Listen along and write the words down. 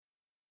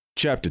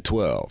Chapter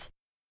 12.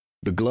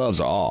 The gloves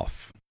are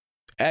off.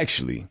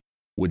 Actually,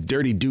 with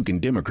Dirty Duke and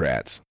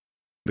Democrats,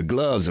 the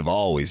gloves have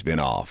always been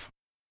off.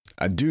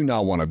 I do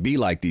not want to be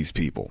like these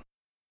people.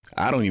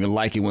 I don't even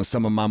like it when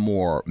some of my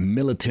more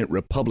militant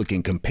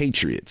Republican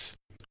compatriots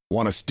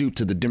want to stoop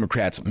to the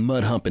Democrats'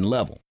 mud-humping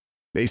level.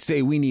 They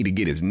say we need to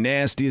get as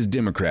nasty as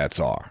Democrats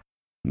are.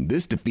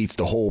 This defeats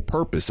the whole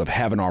purpose of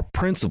having our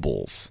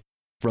principles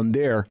from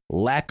their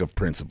lack of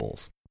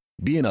principles.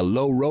 Being a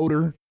low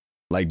roader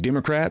like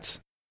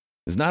Democrats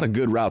is not a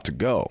good route to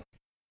go.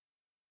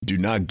 Do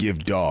not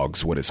give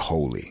dogs what is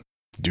holy.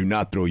 Do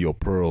not throw your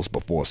pearls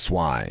before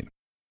swine.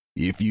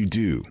 If you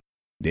do,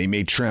 they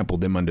may trample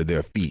them under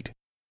their feet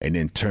and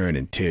then turn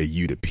and tear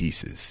you to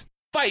pieces.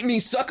 Fight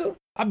me, sucker!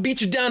 I beat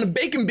you down to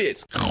bacon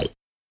bits.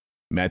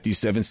 Matthew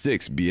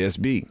 7:6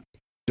 BSB.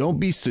 Don't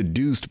be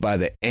seduced by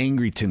the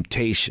angry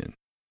temptation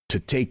to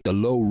take the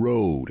low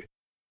road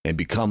and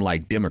become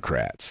like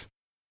Democrats.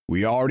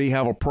 We already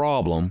have a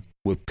problem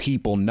with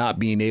people not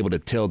being able to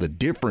tell the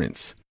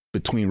difference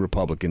between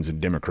Republicans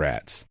and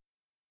Democrats.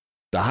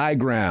 The high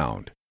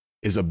ground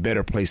is a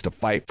better place to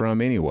fight from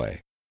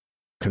anyway.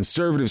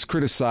 Conservatives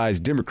criticize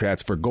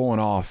Democrats for going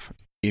off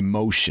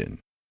emotion.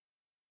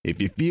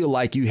 If you feel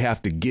like you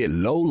have to get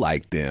low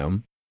like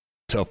them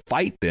to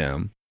fight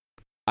them,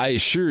 I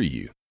assure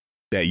you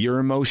that your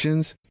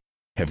emotions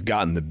have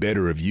gotten the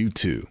better of you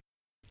too.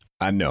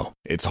 I know,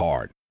 it's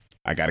hard.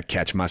 I gotta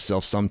catch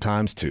myself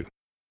sometimes too.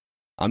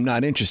 I'm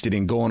not interested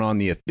in going on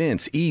the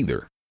offense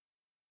either.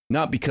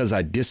 Not because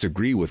I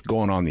disagree with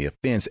going on the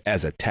offense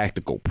as a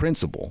tactical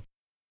principle,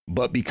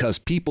 but because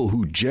people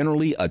who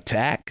generally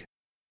attack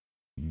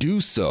do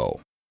so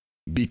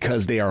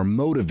because they are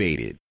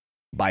motivated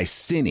by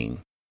sinning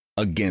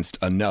against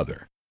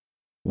another.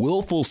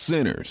 Willful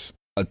sinners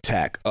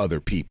attack other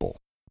people.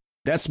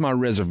 That's my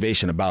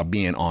reservation about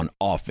being on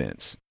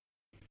offense.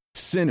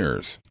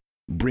 Sinners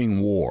bring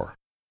war.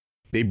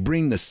 They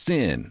bring the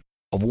sin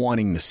of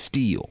wanting to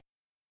steal.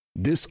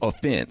 This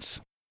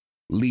offense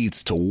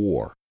leads to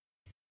war.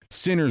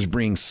 Sinners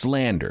bring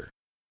slander.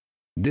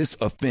 This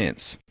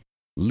offense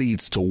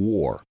leads to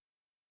war.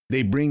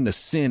 They bring the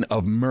sin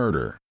of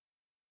murder.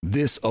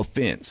 This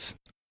offense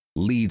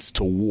leads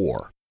to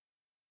war.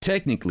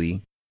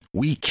 Technically,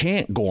 we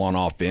can't go on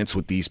offense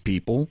with these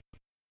people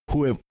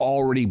who have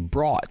already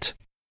brought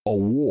a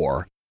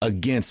war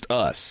against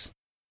us.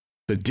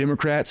 The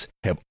Democrats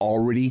have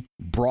already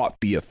brought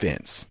the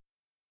offense.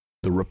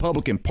 The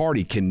Republican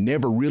Party can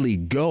never really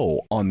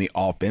go on the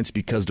offense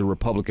because the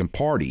Republican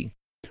Party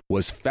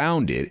was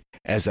founded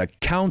as a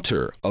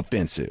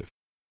counter-offensive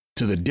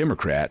to the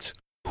Democrats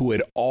who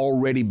had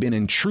already been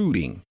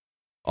intruding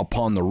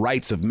upon the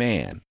rights of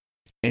man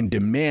and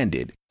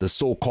demanded the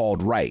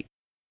so-called right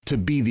to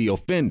be the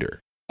offender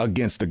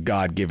against the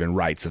God-given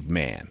rights of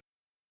man.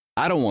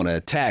 I don't want to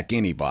attack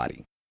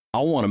anybody.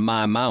 I want to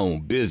mind my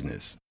own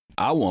business.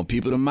 I want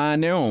people to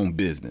mind their own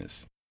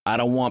business. I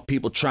don't want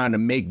people trying to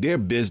make their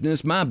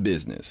business my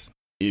business.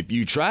 If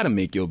you try to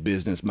make your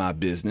business my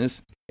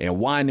business and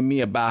whine to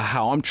me about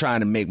how I'm trying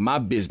to make my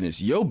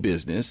business your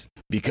business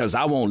because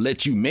I won't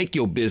let you make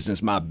your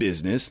business my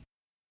business,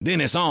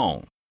 then it's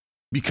on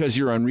because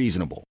you're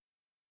unreasonable.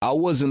 I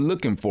wasn't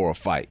looking for a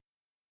fight.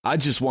 I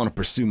just want to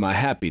pursue my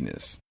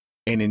happiness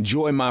and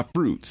enjoy my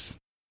fruits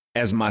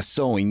as my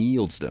sowing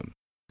yields them.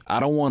 I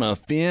don't want to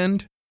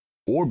offend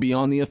or be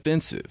on the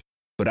offensive,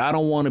 but I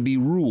don't want to be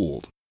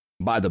ruled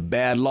by the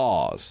bad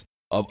laws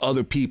of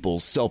other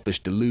people's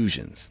selfish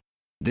delusions.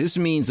 This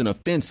means an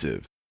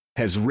offensive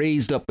has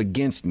raised up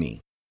against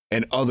me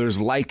and others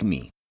like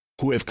me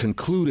who have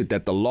concluded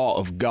that the law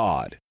of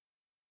God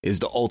is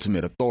the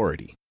ultimate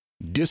authority.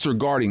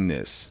 Disregarding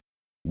this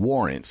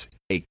warrants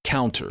a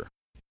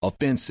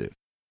counter-offensive.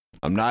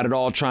 I'm not at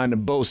all trying to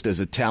boast as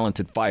a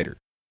talented fighter.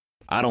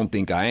 I don't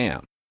think I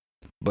am.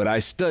 But I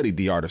studied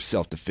the art of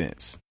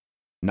self-defense,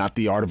 not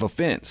the art of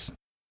offense.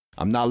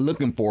 I'm not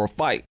looking for a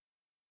fight.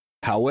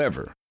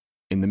 However,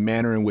 in the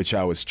manner in which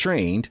I was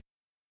trained,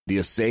 the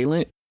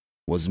assailant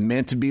was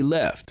meant to be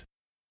left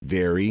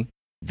very,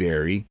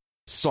 very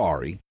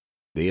sorry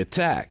they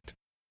attacked.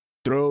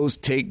 Throws,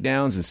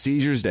 takedowns, and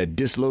seizures that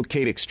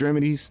dislocate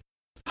extremities,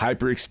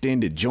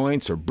 hyperextended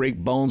joints, or break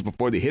bones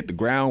before they hit the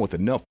ground with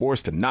enough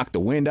force to knock the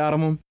wind out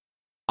of them.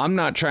 I'm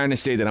not trying to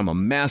say that I'm a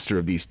master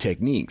of these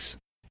techniques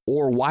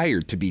or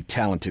wired to be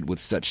talented with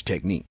such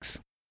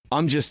techniques.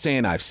 I'm just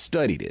saying I've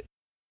studied it.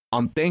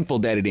 I'm thankful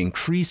that it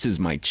increases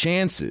my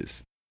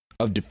chances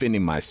of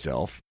defending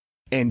myself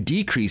and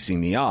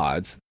decreasing the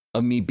odds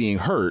of me being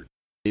hurt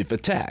if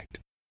attacked.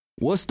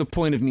 What's the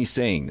point of me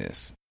saying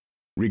this?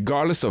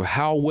 Regardless of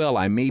how well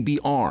I may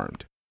be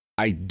armed,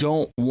 I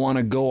don't want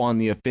to go on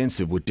the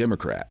offensive with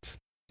Democrats.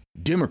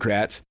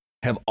 Democrats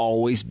have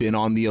always been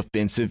on the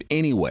offensive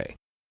anyway,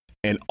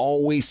 and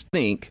always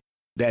think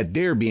that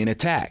they're being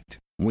attacked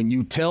when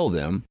you tell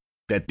them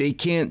that they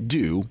can't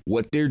do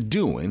what they're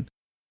doing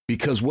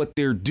because what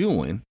they're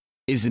doing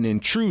is an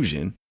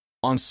intrusion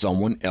on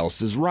someone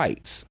else's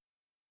rights.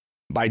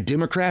 By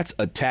Democrats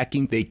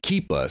attacking, they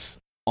keep us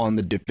on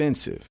the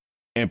defensive.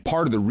 And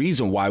part of the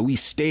reason why we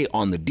stay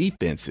on the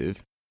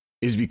defensive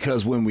is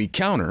because when we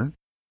counter,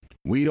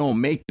 we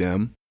don't make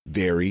them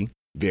very,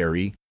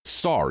 very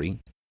sorry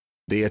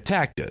they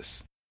attacked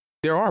us.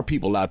 There are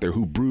people out there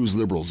who bruise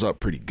liberals up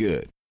pretty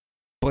good,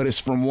 but it's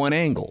from one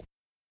angle,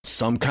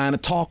 some kind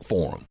of talk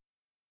for them.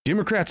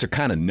 Democrats are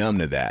kind of numb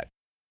to that.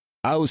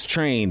 I was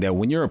trained that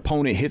when your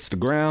opponent hits the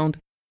ground,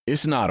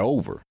 it's not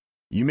over.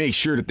 You make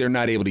sure that they're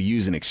not able to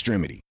use an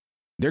extremity.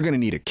 They're going to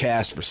need a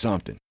cast for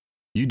something.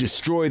 You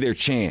destroy their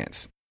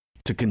chance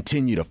to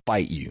continue to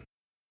fight you.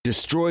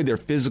 Destroy their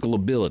physical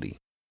ability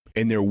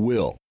and their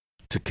will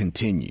to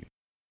continue.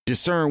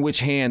 Discern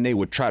which hand they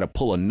would try to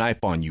pull a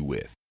knife on you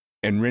with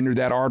and render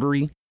that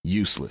artery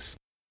useless.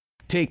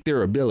 Take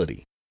their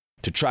ability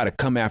to try to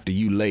come after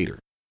you later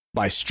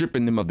by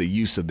stripping them of the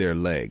use of their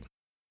leg.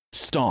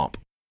 Stomp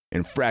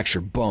and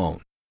fracture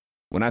bone.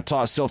 When I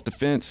taught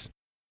self-defense,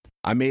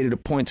 I made it a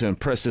point to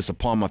impress this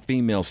upon my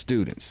female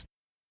students.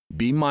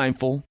 Be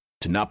mindful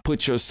to not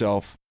put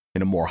yourself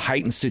in a more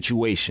heightened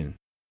situation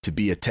to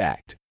be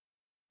attacked.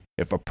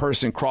 If a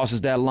person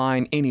crosses that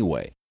line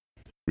anyway,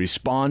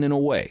 respond in a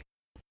way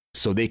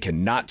so they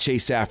cannot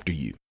chase after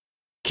you.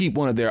 Keep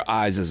one of their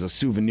eyes as a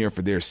souvenir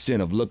for their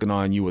sin of looking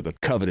on you with a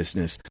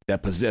covetousness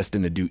that possessed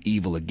them to do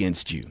evil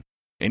against you.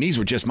 And these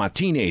were just my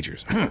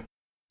teenagers.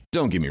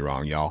 Don't get me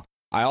wrong, y'all.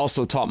 I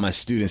also taught my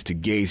students to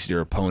gauge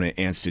their opponent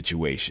and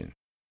situation.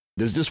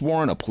 Does this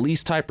warrant a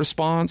police-type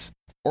response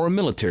or a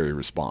military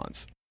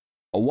response?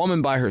 A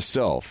woman by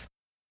herself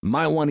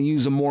might want to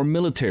use a more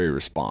military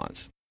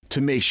response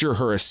to make sure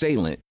her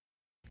assailant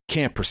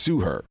can't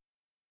pursue her.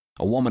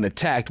 A woman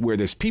attacked where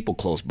there's people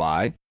close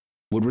by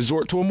would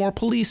resort to a more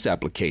police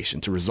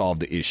application to resolve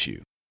the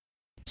issue.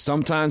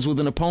 Sometimes with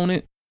an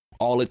opponent,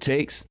 all it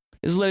takes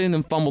is letting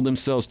them fumble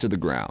themselves to the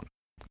ground.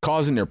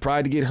 Causing their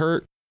pride to get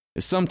hurt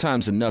is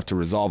sometimes enough to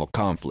resolve a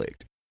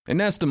conflict, and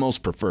that's the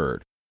most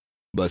preferred.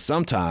 But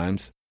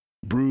sometimes,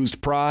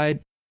 bruised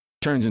pride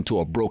turns into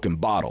a broken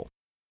bottle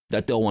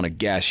that they'll want to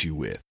gas you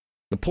with.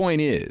 The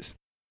point is,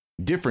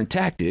 different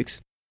tactics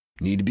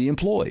need to be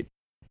employed.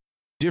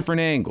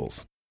 Different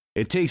angles.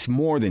 It takes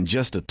more than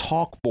just a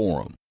talk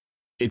forum.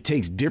 It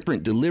takes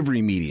different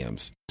delivery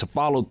mediums to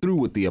follow through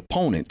with the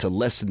opponent to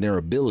lessen their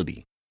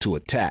ability to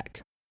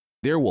attack.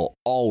 There will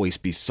always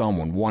be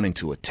someone wanting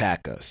to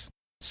attack us.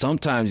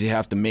 Sometimes you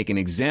have to make an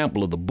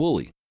example of the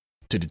bully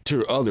to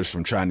deter others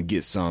from trying to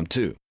get some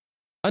too.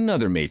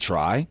 Another may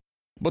try,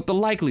 but the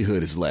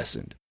likelihood is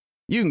lessened.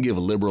 You can give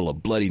a liberal a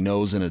bloody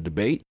nose in a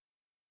debate.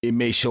 It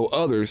may show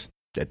others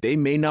that they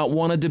may not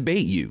want to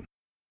debate you,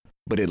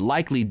 but it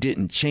likely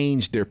didn't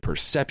change their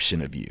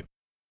perception of you.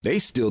 They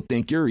still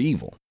think you're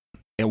evil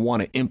and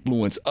want to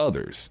influence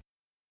others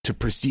to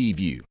perceive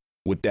you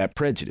with that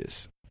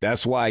prejudice.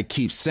 That's why I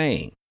keep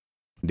saying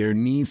there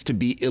needs to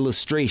be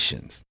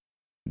illustrations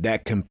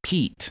that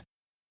compete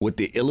with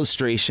the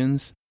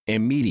illustrations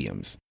and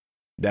mediums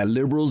that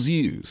liberals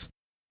use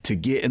to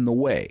get in the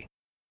way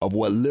of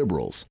what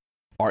liberals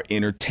are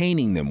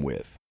entertaining them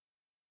with.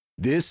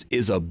 This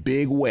is a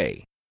big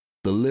way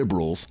the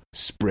liberals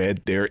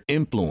spread their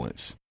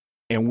influence,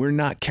 and we're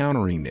not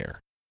countering there.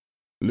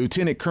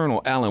 Lieutenant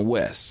Colonel Allen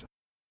West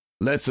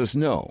lets us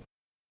know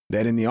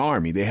that in the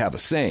Army they have a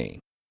saying,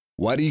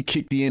 why do you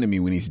kick the enemy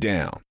when he's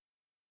down?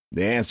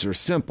 The answer is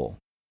simple,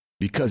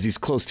 because he's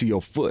close to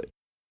your foot.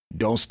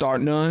 Don't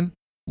start none,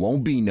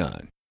 won't be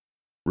none.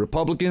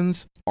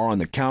 Republicans are on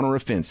the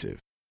counteroffensive,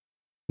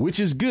 which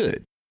is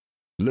good.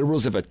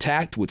 Liberals have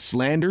attacked with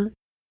slander,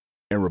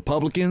 and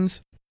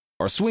Republicans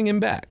are swinging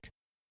back.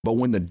 But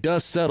when the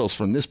dust settles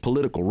from this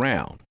political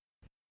round,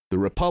 the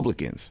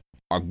Republicans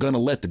are going to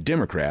let the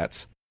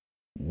Democrats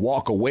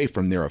walk away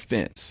from their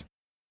offense.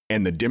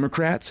 And the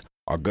Democrats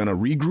are going to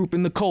regroup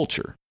in the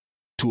culture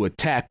to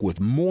attack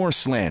with more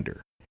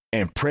slander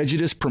and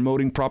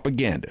prejudice-promoting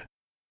propaganda.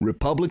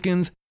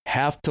 Republicans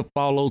have to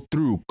follow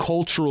through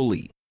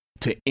culturally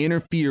to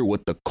interfere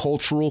with the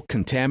cultural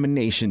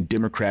contamination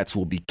Democrats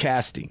will be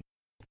casting.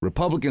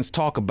 Republicans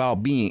talk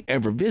about being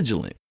ever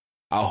vigilant.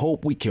 I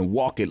hope we can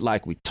walk it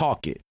like we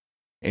talk it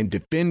and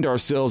defend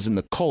ourselves in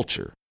the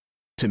culture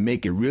to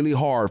make it really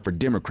hard for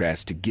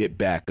Democrats to get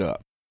back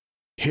up.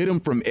 Hit them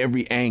from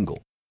every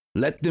angle.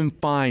 Let them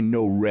find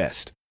no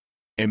rest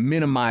and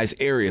minimize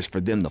areas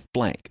for them to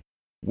flank.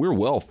 We're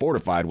well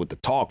fortified with the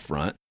talk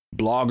front,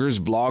 bloggers,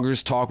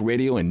 vloggers, talk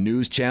radio, and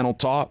news channel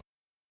talk,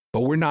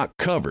 but we're not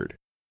covered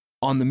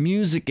on the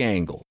music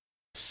angle,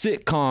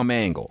 sitcom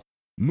angle,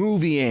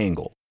 movie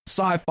angle,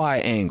 sci-fi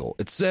angle,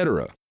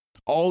 etc.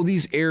 All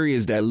these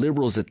areas that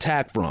liberals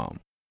attack from,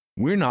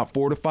 we're not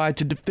fortified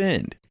to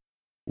defend.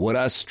 What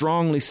I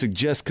strongly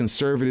suggest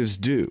conservatives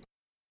do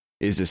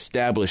is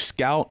establish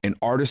scout and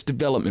artist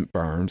development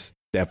firms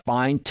that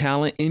find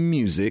talent in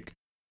music,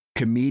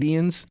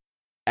 comedians,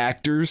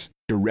 actors,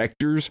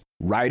 directors,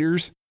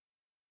 writers,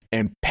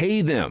 and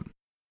pay them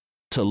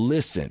to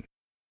listen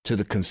to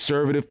the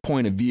conservative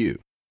point of view.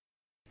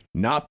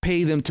 Not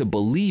pay them to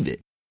believe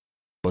it,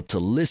 but to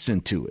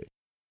listen to it.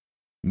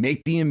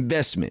 Make the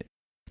investment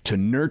to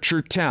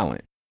nurture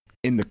talent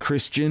in the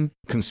Christian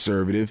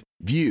conservative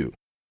view.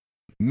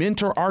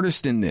 Mentor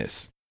artists in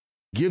this.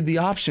 Give the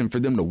option for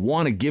them to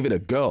want to give it a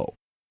go.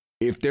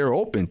 If they're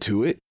open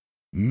to it,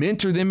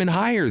 mentor them and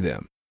hire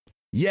them.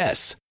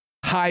 Yes,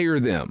 hire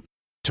them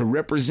to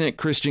represent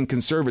Christian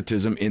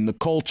conservatism in the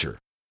culture.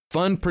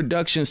 Fund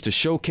productions to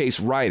showcase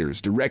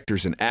writers,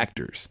 directors, and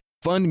actors.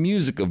 Fund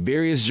music of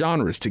various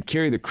genres to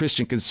carry the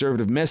Christian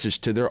conservative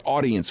message to their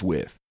audience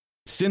with.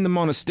 Send them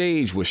on a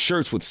stage with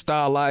shirts with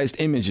stylized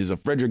images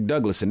of Frederick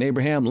Douglass and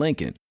Abraham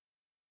Lincoln.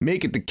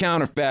 Make it the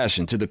counter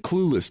fashion to the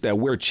clueless that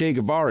wear Che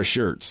Guevara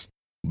shirts.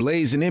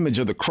 Blaze an image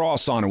of the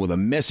cross on it with a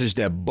message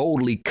that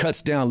boldly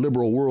cuts down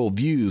liberal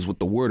worldviews with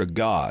the word of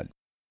God.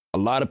 A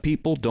lot of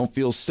people don't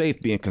feel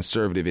safe being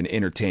conservative in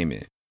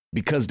entertainment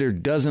because there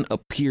doesn't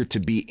appear to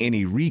be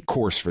any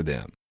recourse for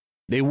them.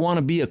 They want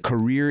to be a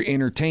career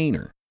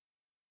entertainer.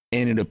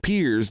 And it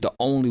appears the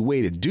only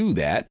way to do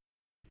that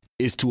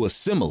is to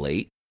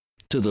assimilate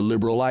to the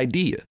liberal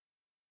idea.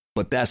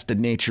 But that's the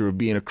nature of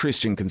being a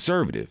Christian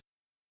conservative.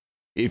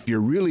 If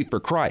you're really for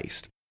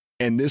Christ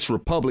and this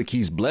republic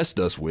he's blessed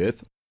us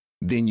with,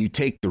 then you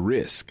take the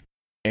risk.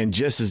 And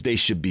just as they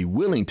should be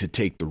willing to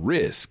take the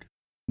risk,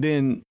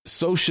 then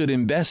so should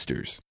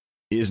investors.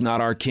 Is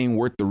not our king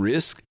worth the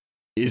risk?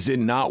 Is it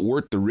not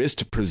worth the risk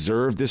to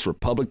preserve this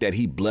republic that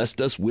he blessed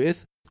us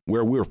with,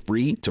 where we're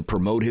free to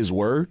promote his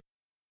word?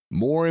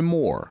 More and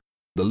more,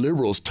 the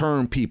liberals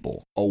turn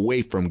people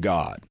away from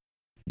God.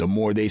 The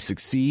more they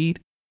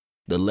succeed,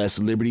 the less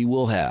liberty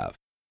we'll have.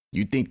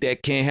 You think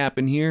that can't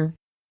happen here?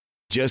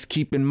 Just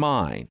keep in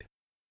mind,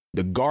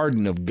 the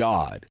Garden of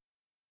God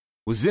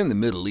was in the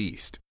Middle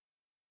East.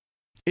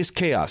 It's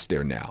chaos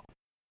there now.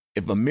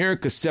 If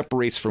America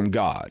separates from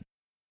God,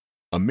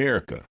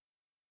 America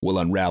will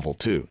unravel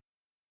too.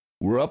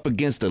 We're up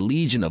against a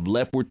legion of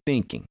leftward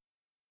thinking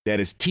that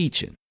is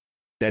teaching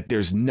that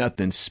there's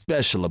nothing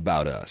special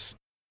about us.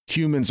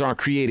 Humans aren't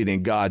created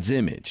in God's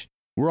image.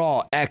 We're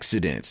all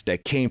accidents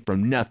that came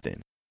from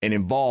nothing and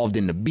evolved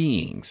into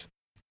beings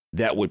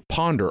that would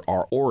ponder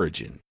our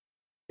origin.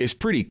 It's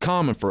pretty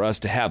common for us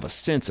to have a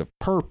sense of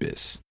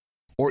purpose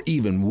or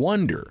even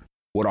wonder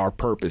what our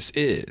purpose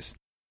is.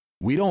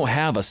 We don't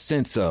have a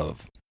sense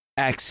of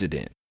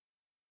accident.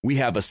 We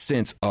have a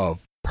sense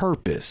of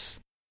purpose.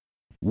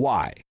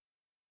 Why?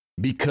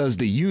 Because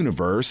the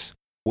universe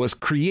was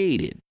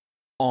created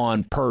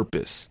on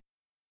purpose.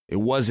 It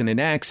wasn't an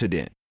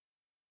accident.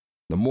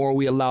 The more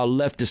we allow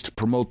leftists to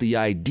promote the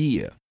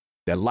idea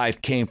that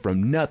life came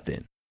from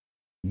nothing,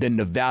 then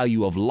the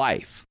value of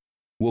life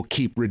will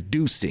keep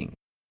reducing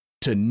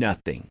to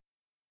nothing.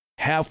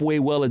 Halfway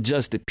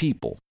well-adjusted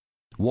people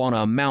want to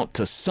amount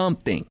to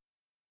something,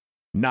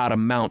 not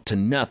amount to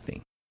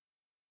nothing.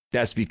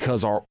 That's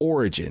because our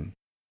origin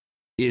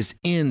is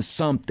in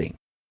something.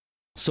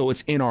 So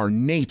it's in our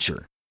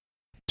nature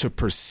to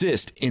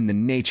persist in the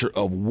nature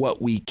of what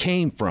we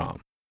came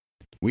from.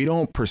 We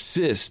don't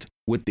persist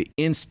with the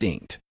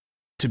instinct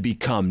to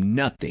become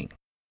nothing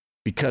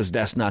because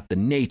that's not the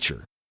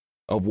nature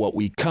of what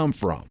we come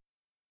from.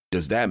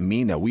 Does that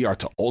mean that we are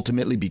to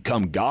ultimately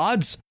become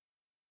gods?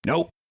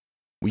 Nope.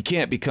 We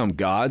can't become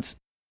gods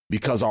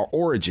because our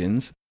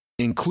origins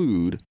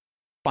include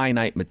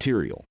finite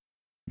material.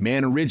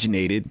 Man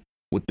originated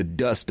with the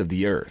dust of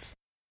the earth,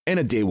 and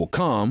a day will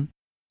come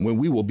when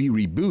we will be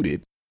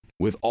rebooted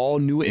with all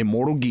new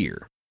immortal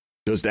gear.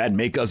 Does that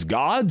make us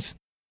gods?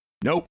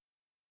 Nope.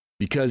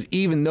 Because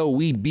even though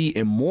we'd be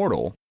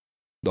immortal,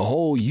 the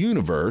whole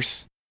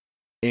universe,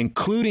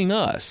 including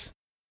us,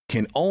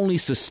 can only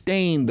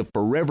sustain the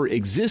forever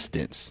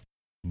existence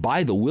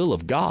by the will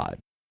of God.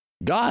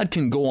 God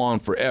can go on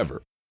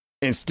forever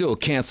and still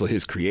cancel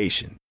his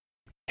creation.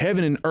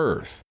 Heaven and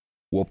earth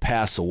will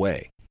pass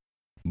away,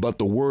 but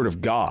the word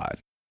of God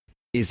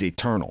is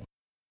eternal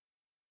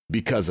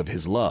because of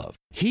his love.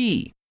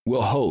 He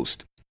will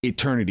host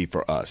eternity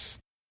for us.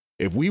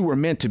 If we were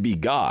meant to be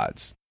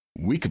gods,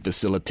 we could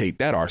facilitate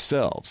that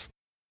ourselves.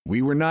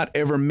 We were not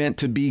ever meant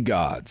to be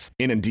gods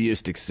in a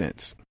deistic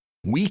sense.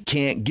 We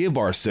can't give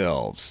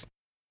ourselves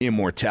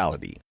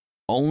immortality.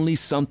 Only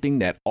something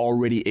that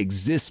already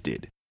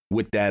existed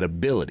with that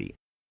ability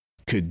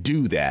could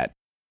do that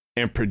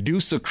and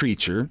produce a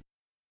creature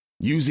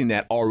using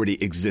that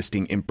already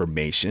existing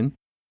information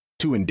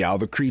to endow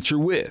the creature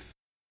with.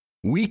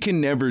 We can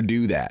never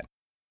do that.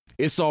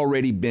 It's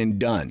already been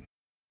done.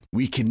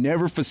 We can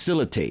never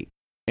facilitate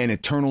an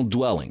eternal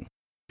dwelling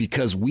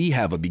because we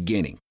have a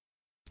beginning.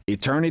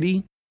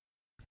 Eternity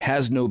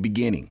has no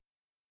beginning.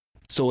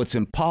 So it's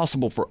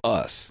impossible for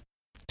us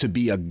to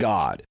be a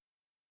God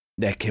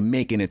that can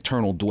make an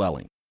eternal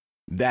dwelling.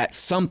 That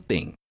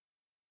something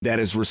that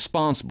is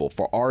responsible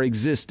for our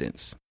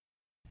existence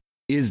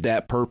is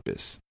that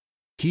purpose.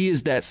 He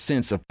is that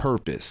sense of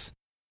purpose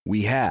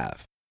we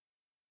have.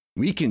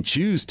 We can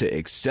choose to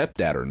accept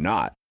that or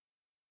not.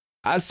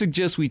 I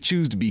suggest we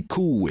choose to be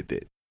cool with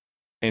it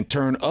and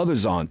turn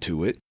others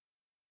onto it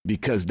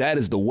because that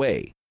is the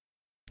way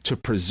to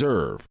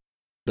preserve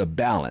the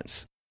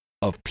balance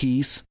of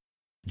peace,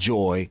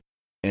 joy,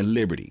 and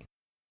liberty.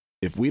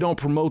 If we don't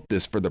promote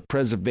this for the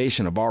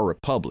preservation of our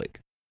republic,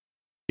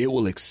 it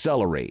will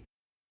accelerate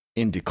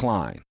in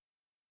decline.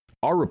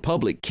 Our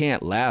republic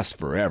can't last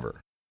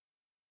forever.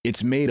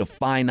 It's made of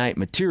finite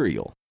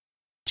material,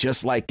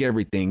 just like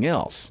everything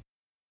else.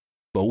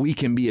 But we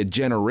can be a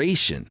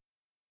generation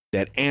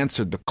that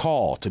answered the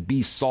call to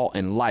be salt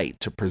and light,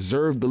 to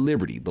preserve the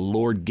liberty the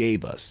Lord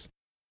gave us,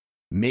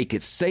 make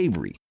it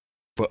savory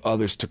for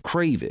others to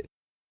crave it,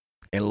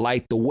 and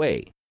light the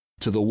way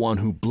to the one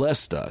who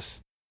blessed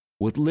us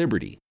with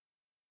liberty.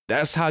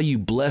 That's how you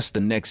bless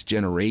the next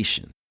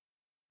generation.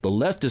 The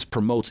leftist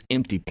promotes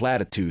empty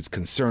platitudes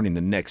concerning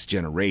the next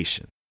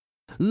generation.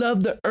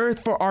 Love the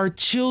earth for our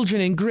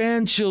children and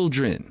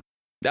grandchildren.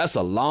 That's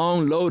a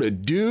long load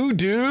of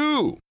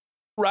doo-doo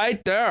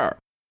right there.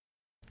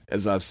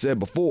 As I've said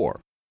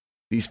before,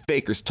 these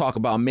fakers talk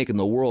about making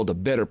the world a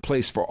better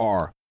place for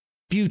our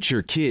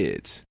future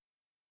kids.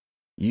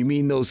 You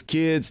mean those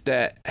kids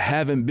that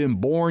haven't been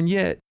born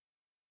yet?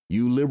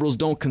 You liberals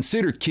don't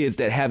consider kids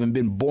that haven't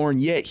been born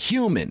yet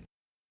human.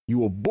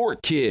 You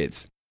abort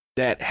kids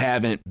that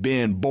haven't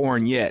been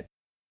born yet.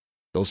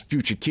 Those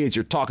future kids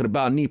you're talking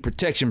about need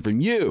protection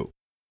from you.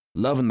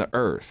 Loving the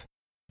earth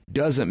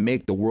doesn't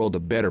make the world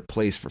a better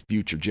place for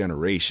future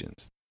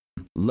generations.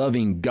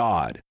 Loving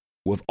God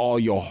with all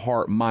your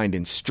heart, mind,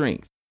 and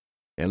strength,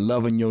 and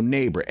loving your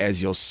neighbor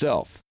as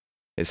yourself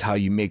is how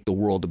you make the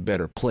world a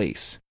better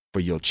place for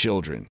your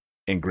children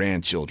and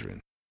grandchildren.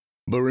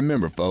 But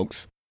remember,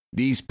 folks,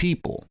 these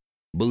people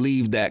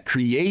believe that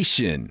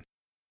creation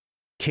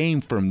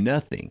came from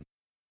nothing.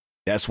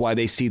 That's why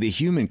they see the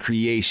human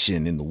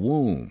creation in the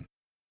womb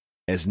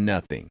as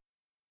nothing.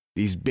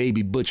 These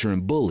baby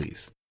butchering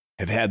bullies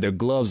have had their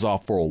gloves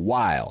off for a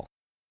while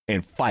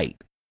and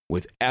fight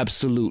with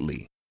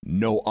absolutely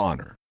no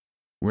honor.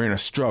 We're in a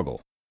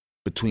struggle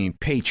between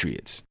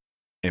patriots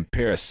and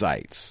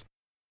parasites.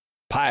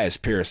 Pious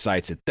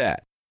parasites at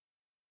that.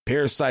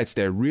 Parasites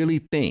that really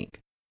think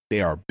they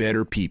are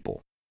better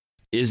people.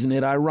 Isn't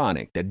it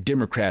ironic that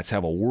Democrats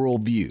have a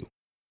worldview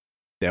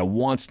that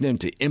wants them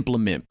to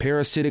implement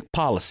parasitic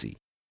policy,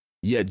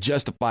 yet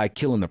justify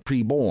killing the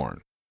preborn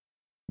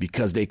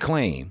because they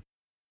claim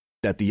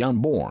that the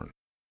unborn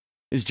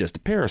is just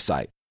a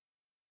parasite,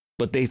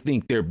 but they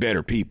think they're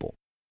better people.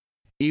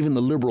 Even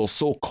the liberal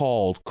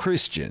so-called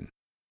Christian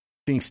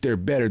thinks they're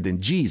better than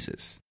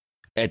Jesus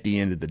at the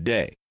end of the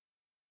day.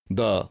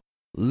 The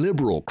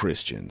liberal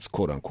Christians,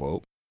 quote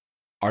unquote,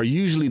 are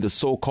usually the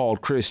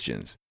so-called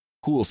Christians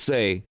who will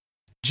say,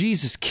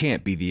 Jesus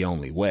can't be the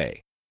only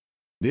way.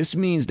 This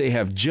means they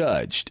have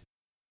judged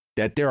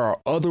that there are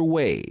other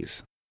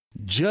ways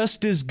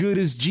just as good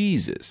as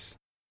Jesus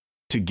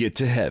to get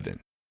to heaven.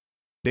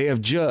 They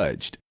have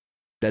judged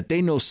that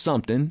they know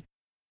something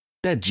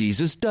that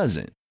Jesus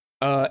doesn't.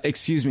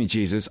 Excuse me,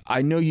 Jesus,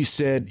 I know you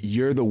said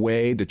you're the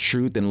way, the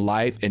truth, and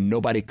life, and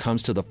nobody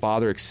comes to the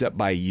Father except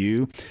by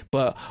you,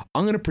 but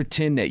I'm going to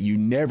pretend that you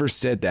never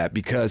said that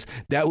because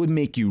that would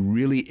make you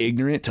really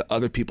ignorant to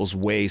other people's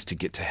ways to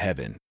get to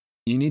heaven.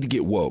 You need to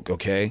get woke,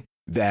 okay?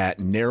 That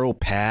narrow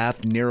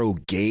path, narrow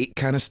gate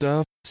kind of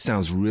stuff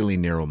sounds really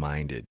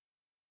narrow-minded.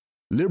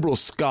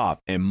 Liberals scoff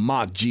and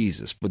mock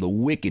Jesus for the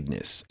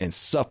wickedness and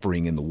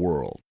suffering in the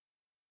world.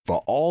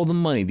 For all the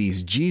money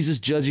these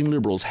Jesus-judging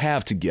liberals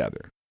have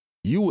together,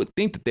 you would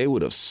think that they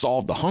would have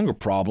solved the hunger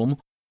problem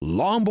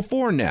long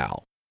before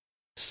now,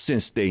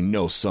 since they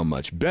know so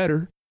much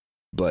better,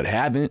 but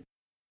haven't.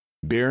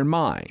 Bear in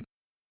mind,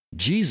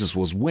 Jesus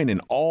was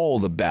winning all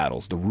the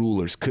battles the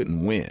rulers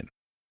couldn't win.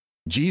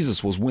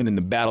 Jesus was winning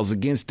the battles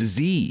against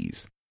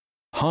disease,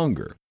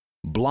 hunger,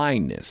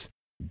 blindness,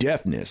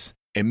 deafness,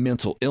 and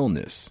mental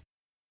illness.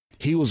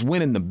 He was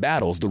winning the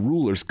battles the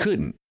rulers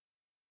couldn't.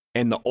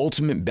 And the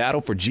ultimate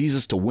battle for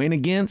Jesus to win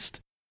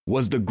against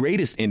was the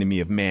greatest enemy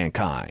of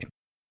mankind,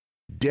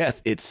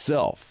 death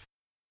itself.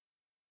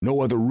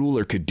 No other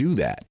ruler could do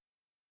that.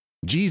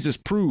 Jesus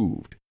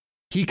proved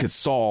he could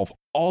solve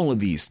all of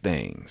these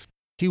things.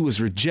 He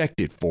was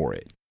rejected for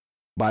it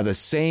by the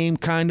same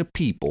kind of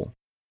people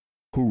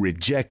who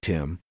reject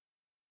him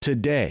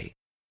today.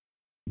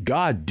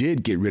 God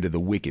did get rid of the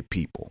wicked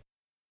people,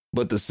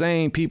 but the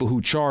same people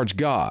who charge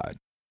God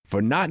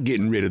for not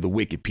getting rid of the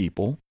wicked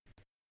people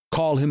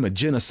call him a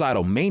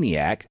genocidal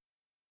maniac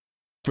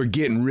for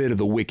getting rid of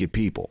the wicked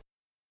people,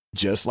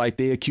 just like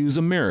they accuse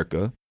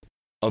America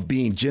of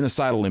being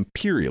genocidal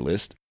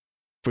imperialist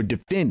for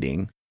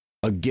defending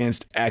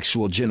against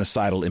actual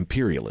genocidal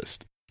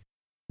imperialists.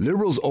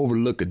 Liberals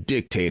overlook a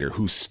dictator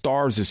who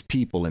starves his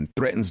people and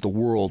threatens the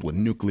world with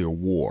nuclear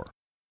war.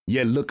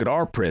 Yet look at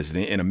our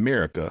president in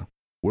America,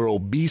 where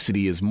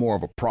obesity is more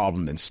of a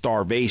problem than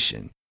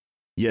starvation.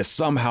 Yet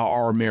somehow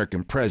our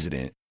American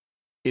president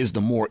is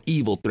the more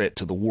evil threat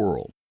to the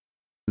world.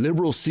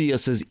 Liberals see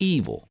us as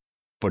evil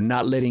for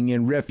not letting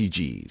in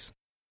refugees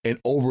and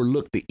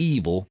overlook the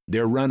evil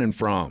they're running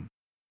from.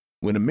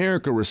 When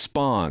America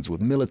responds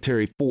with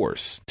military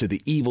force to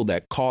the evil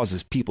that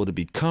causes people to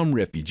become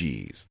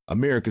refugees,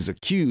 America's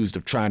accused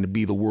of trying to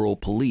be the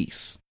world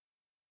police.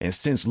 And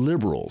since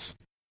liberals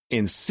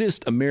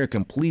insist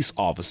American police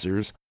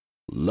officers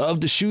love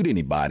to shoot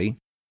anybody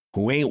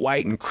who ain't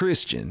white and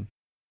Christian,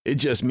 it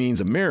just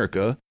means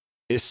America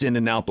is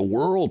sending out the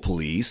world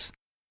police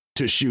to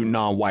to shoot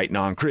non-white,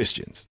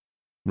 non-Christians.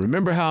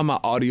 Remember how in my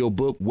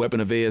audiobook, Weapon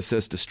of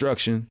ASS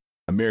Destruction,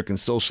 American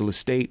Socialist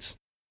States,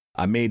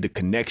 I made the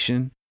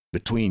connection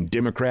between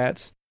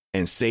Democrats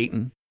and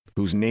Satan,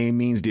 whose name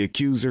means the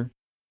accuser?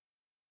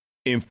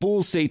 In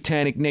full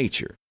satanic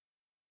nature,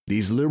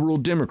 these liberal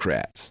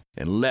Democrats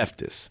and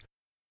leftists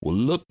will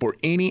look for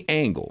any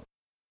angle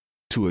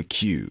to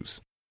accuse.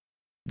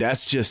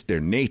 That's just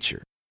their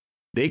nature.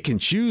 They can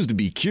choose to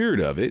be cured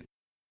of it,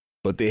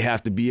 but they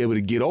have to be able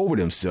to get over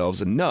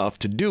themselves enough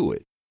to do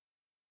it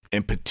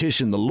and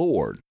petition the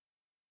Lord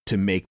to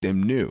make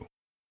them new.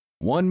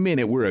 One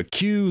minute we're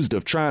accused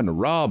of trying to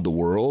rob the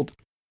world.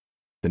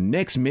 The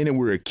next minute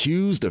we're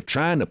accused of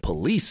trying to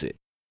police it.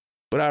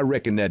 But I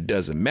reckon that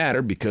doesn't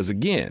matter because,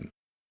 again,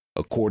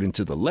 according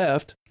to the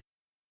left,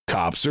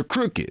 cops are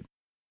crooked.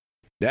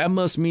 That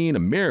must mean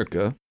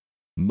America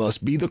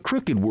must be the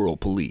crooked world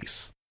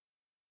police.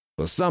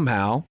 But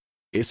somehow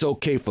it's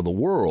okay for the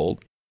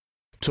world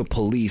to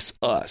police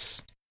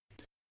us,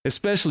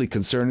 especially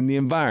concerning the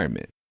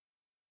environment.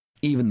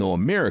 Even though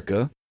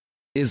America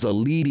is a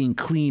leading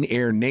clean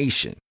air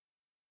nation,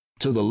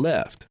 to the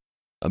left,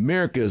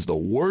 America is the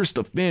worst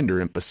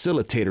offender and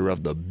facilitator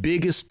of the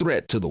biggest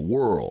threat to the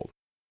world,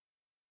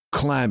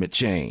 climate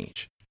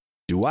change.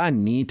 Do I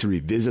need to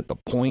revisit the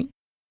point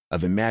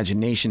of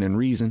imagination and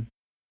reason?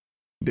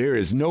 There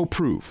is no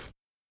proof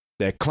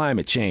that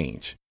climate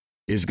change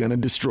is going to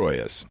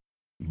destroy us,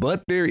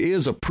 but there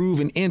is a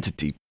proven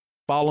entity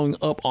following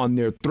up on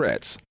their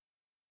threats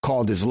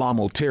called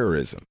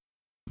Islamo-terrorism.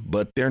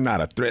 But they're not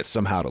a threat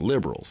somehow to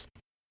liberals.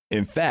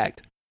 In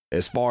fact,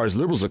 as far as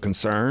liberals are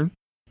concerned,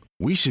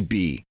 we should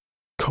be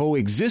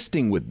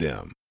coexisting with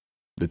them,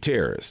 the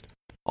terrorists.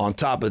 On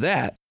top of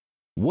that,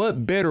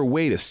 what better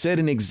way to set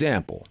an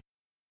example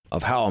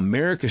of how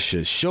America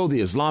should show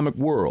the Islamic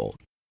world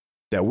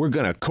that we're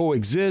going to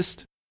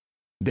coexist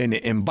than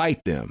to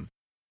invite them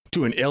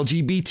to an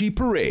LGBT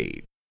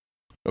parade?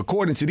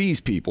 According to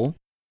these people,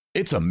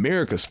 it's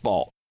America's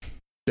fault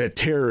that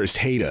terrorists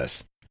hate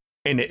us,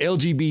 and the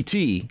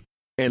LGBT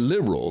and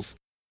liberals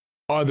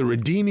are the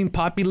redeeming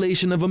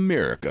population of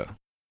America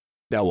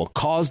that will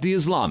cause the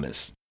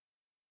Islamists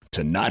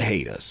to not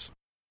hate us.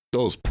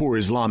 Those poor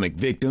Islamic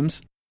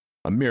victims,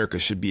 America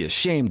should be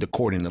ashamed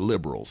according to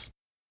liberals.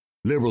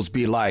 Liberals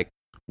be like,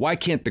 why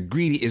can't the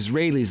greedy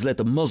Israelis let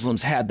the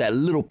Muslims have that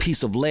little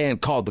piece of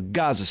land called the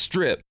Gaza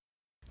Strip?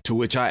 To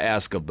which I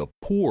ask of the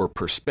poor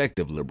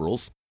perspective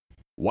liberals,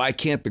 why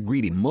can't the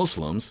greedy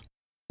Muslims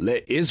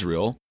let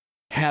Israel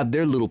have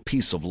their little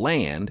piece of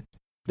land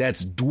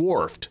that's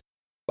dwarfed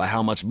by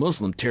how much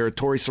Muslim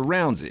territory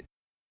surrounds it?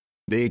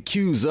 They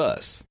accuse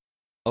us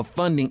of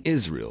funding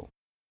Israel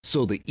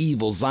so the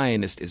evil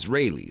Zionist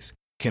Israelis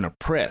can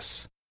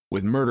oppress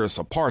with murderous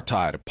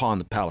apartheid upon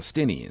the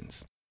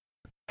Palestinians.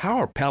 How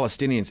are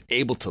Palestinians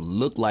able to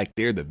look like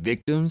they're the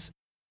victims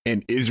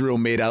and Israel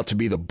made out to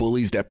be the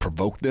bullies that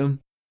provoked them?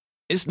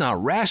 It's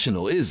not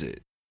rational, is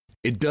it?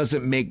 It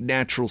doesn't make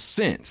natural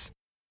sense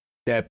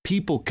that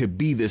people could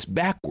be this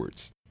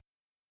backwards.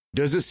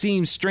 Does it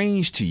seem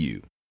strange to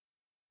you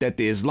that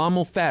the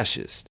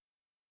Islamo-fascists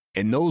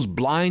and those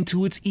blind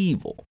to its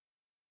evil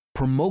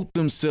promote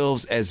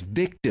themselves as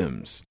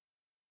victims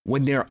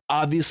when they're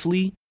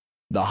obviously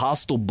the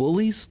hostile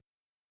bullies?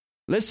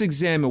 Let's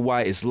examine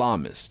why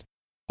Islamists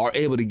are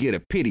able to get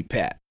a pity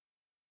pat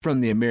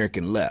from the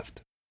American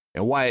left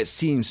and why it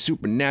seems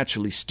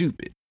supernaturally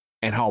stupid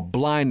and how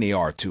blind they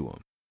are to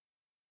them.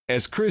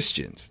 As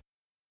Christians,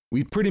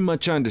 we pretty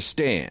much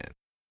understand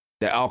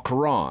that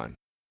Al-Quran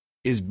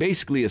is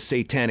basically a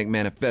satanic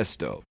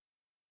manifesto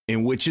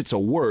in which it's a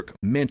work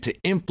meant to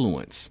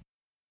influence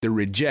the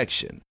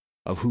rejection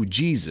of who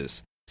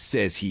Jesus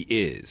says he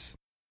is.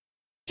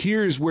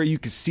 Here is where you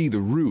can see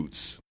the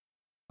roots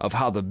of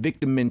how the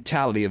victim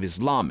mentality of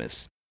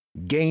Islamists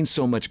gained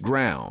so much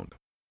ground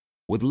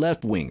with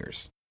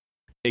left-wingers.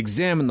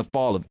 Examine the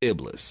fall of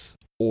Iblis,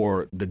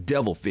 or the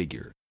devil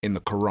figure, in the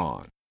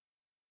Quran.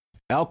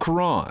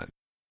 Al-Quran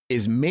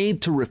is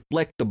made to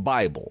reflect the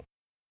Bible,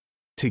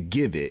 to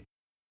give it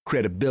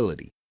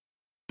credibility.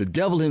 The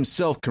devil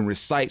himself can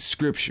recite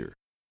scripture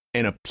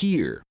and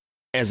appear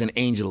as an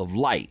angel of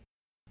light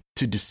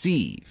to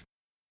deceive.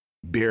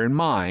 Bear in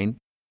mind,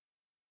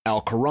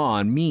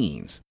 Al-Quran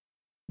means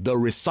the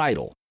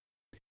recital,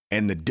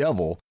 and the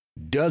devil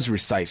does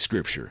recite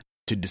scripture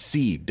to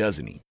deceive,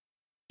 doesn't he?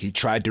 He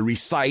tried to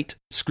recite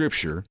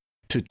scripture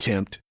to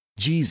tempt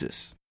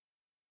Jesus.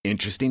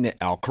 Interesting that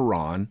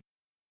Al-Quran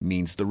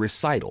means the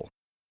recital.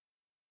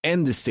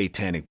 And this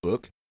satanic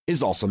book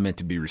is also meant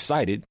to be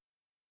recited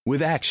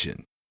with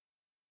action.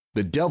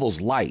 The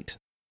devil's light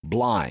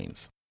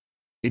blinds.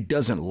 It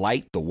doesn't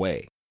light the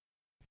way.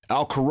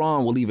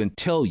 Al-Quran will even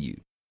tell you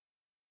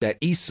that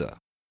Isa,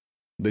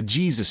 the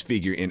Jesus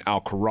figure in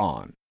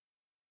Al-Quran,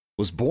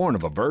 was born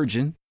of a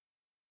virgin.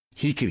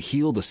 He could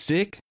heal the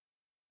sick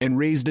and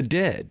raise the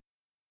dead.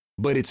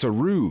 But it's a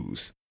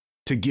ruse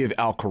to give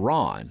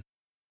Al-Quran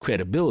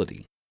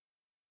credibility.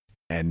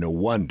 And no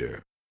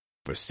wonder,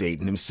 for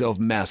Satan himself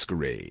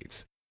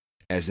masquerades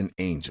as an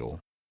angel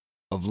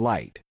of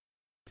light.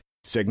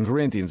 2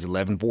 Corinthians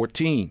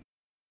 11:14.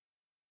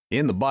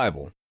 In the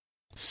Bible,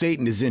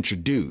 Satan is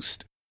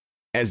introduced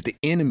as the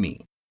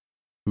enemy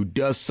who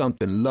does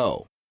something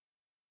low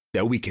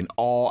that we can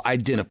all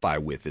identify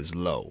with as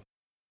low,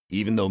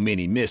 even though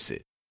many miss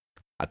it.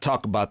 I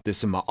talk about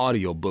this in my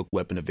audiobook,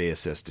 Weapon of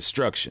ASS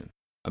Destruction,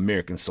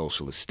 American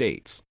Socialist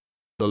States.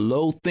 The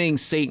low thing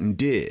Satan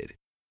did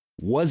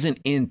wasn't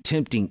in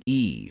tempting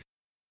Eve.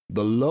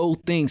 The low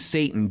thing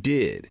Satan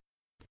did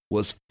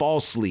was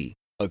falsely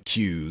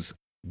accuse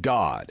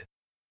God.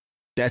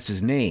 That's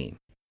his name.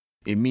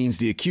 It means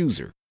the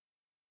accuser.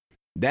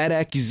 That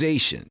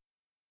accusation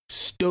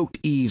stoked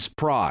Eve's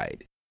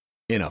pride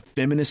in a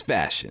feminist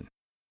fashion.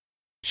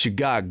 She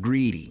got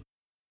greedy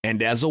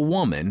and, as a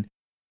woman,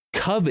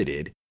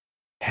 coveted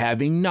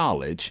having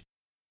knowledge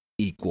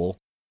equal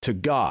to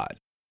God.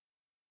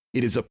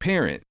 It is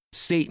apparent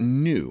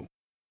Satan knew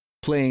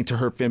playing to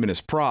her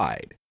feminist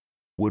pride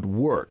would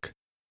work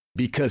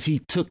because he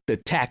took the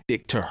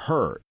tactic to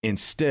her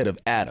instead of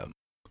Adam,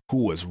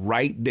 who was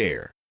right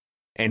there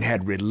and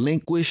had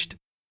relinquished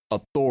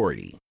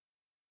authority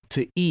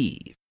to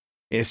Eve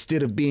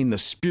instead of being the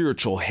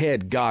spiritual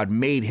head God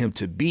made him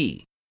to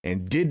be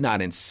and did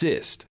not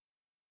insist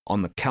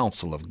on the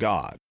counsel of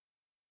God.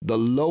 The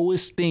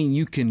lowest thing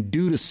you can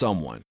do to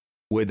someone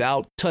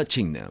without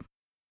touching them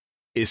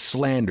is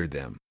slander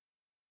them,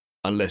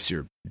 unless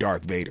you're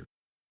Darth Vader.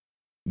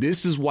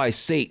 This is why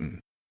Satan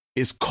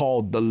is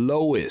called the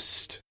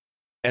lowest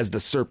as the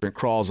serpent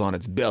crawls on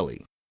its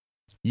belly.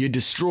 You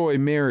destroy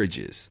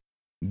marriages,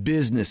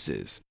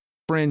 businesses,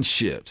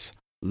 friendships,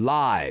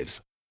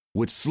 lives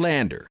with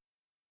slander.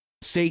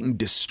 Satan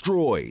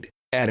destroyed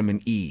Adam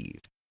and Eve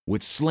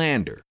with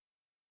slander.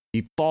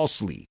 He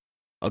falsely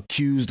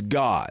accused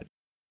God.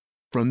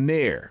 From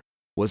there,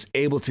 was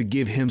able to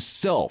give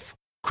himself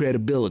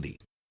credibility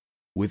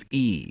with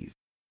Eve.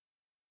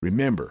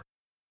 Remember,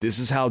 this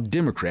is how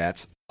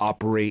Democrats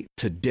operate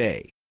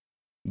today,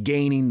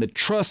 gaining the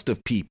trust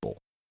of people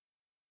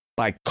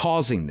by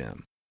causing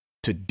them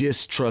to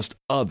distrust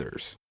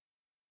others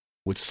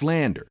with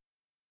slander.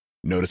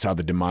 Notice how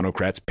the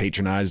Democrats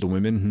patronize the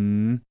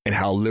women, and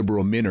how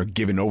liberal men are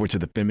given over to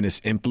the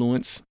feminist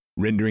influence,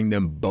 rendering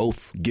them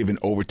both given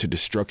over to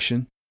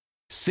destruction.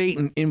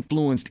 Satan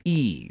influenced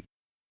Eve,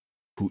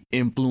 who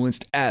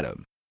influenced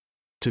Adam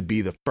to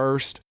be the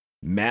first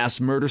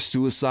mass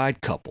murder-suicide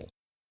couple,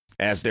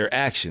 as their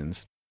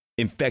actions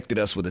infected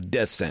us with a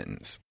death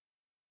sentence.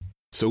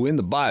 So in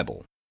the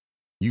Bible,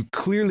 you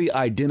clearly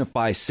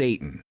identify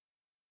Satan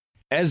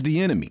as the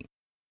enemy,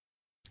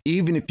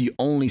 even if you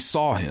only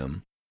saw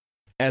him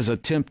as a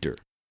tempter.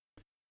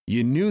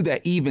 You knew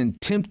that even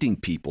tempting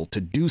people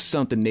to do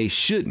something they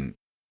shouldn't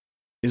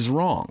is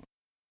wrong,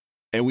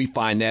 and we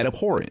find that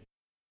abhorrent.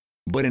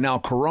 But in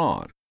our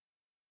Quran,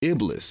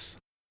 Iblis,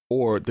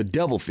 or the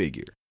devil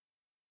figure,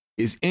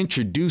 is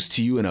introduced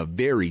to you in a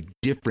very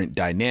different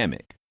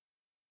dynamic.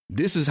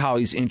 This is how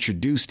he's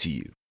introduced to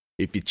you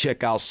if you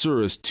check out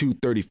Surahs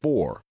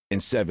 234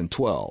 and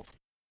 712.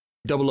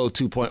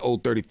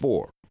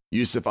 002.034,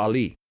 Yusuf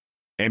Ali.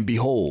 And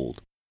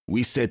behold,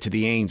 we said to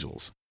the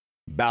angels,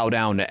 bow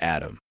down to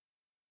Adam.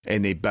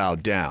 And they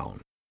bowed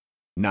down.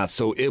 Not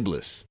so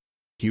Iblis.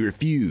 He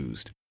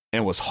refused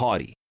and was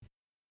haughty.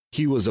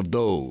 He was of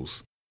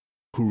those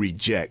who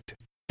reject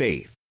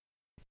faith.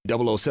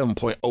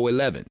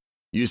 007.011,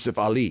 Yusuf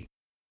Ali.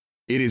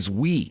 It is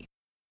we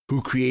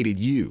who created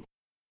you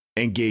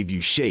and gave you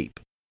shape.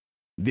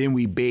 Then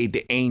we bade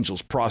the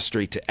angels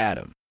prostrate to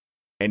Adam,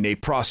 and they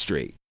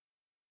prostrate.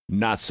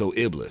 Not so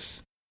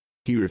Iblis.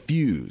 He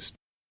refused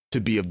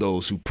to be of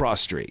those who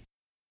prostrate.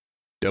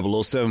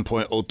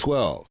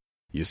 007.012,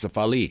 Yusuf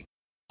Ali.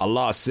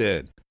 Allah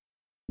said,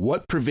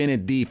 what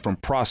prevented thee from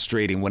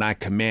prostrating when I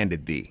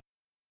commanded thee?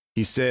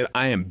 He said,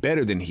 I am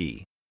better than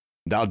he.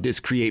 Thou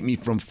didst create me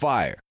from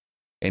fire,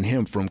 and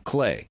him from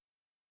clay.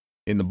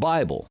 In the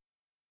Bible,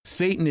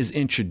 Satan is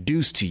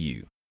introduced to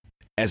you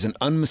as an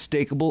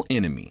unmistakable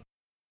enemy,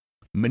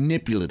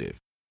 manipulative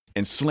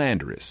and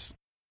slanderous.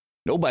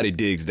 Nobody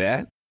digs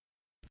that.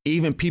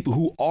 Even people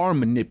who are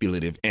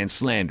manipulative and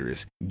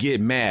slanderous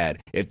get mad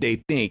if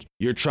they think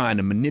you're trying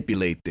to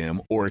manipulate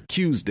them or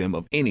accuse them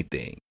of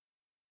anything,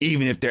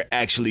 even if they're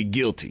actually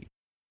guilty.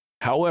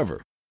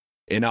 However,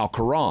 in our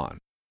Quran,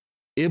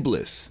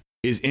 Iblis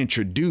is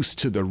introduced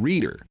to the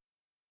reader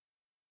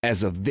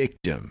as a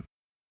victim,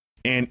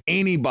 and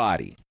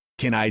anybody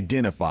can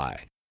identify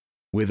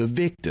with a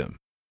victim.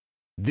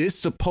 This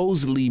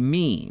supposedly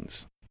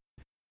means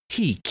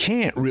he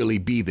can't really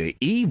be the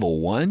evil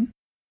one.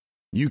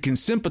 You can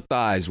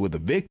sympathize with a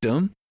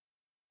victim.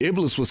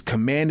 Iblis was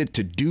commanded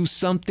to do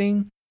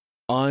something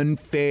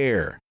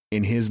unfair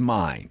in his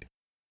mind.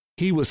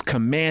 He was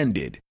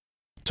commanded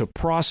to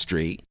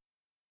prostrate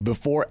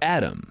before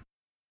Adam.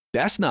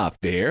 That's not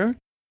fair.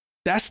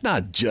 That's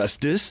not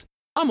justice.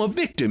 I'm a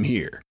victim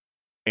here.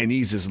 And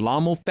these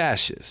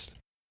Islamo-fascists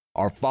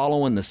are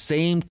following the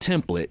same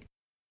template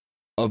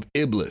of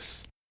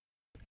Iblis,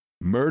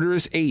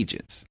 murderous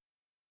agents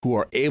who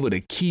are able to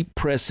keep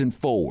pressing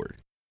forward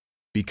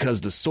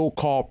because the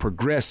so-called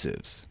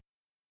progressives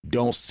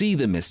don't see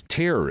them as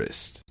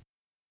terrorists,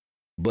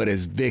 but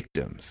as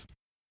victims.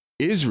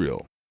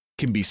 Israel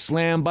can be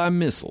slammed by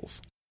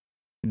missiles.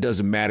 It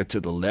doesn't matter to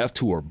the left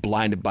who are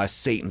blinded by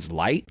Satan's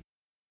light.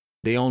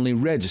 They only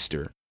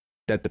register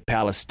that the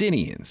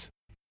Palestinians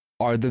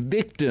are the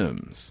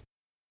victims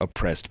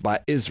oppressed by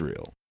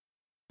Israel.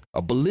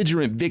 A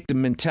belligerent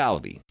victim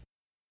mentality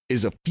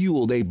is a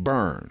fuel they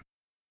burn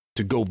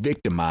to go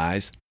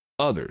victimize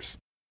others.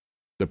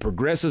 The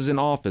progressives in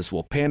office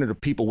will pander to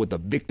people with a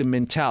victim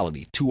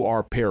mentality to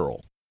our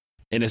peril.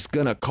 And it's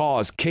going to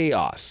cause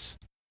chaos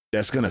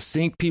that's going to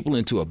sink people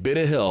into a bit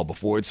of hell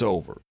before it's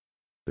over.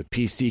 The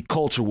PC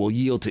culture will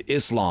yield to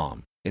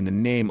Islam in the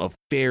name of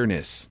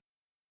fairness.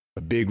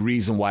 A big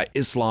reason why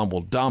Islam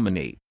will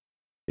dominate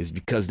is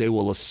because they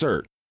will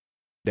assert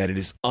that it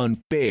is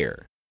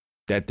unfair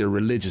that their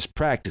religious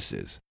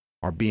practices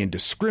are being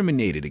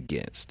discriminated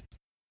against,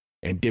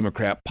 and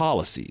Democrat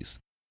policies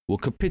will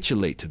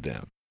capitulate to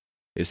them.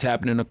 It's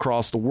happening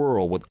across the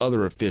world with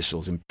other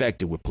officials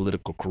infected with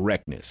political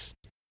correctness.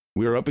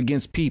 We are up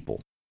against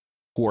people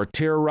who are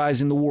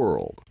terrorizing the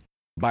world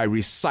by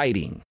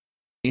reciting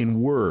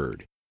in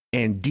word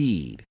and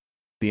deed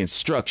the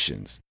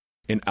instructions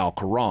in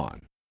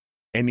Al-Quran.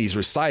 And these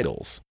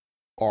recitals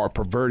are a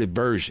perverted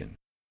version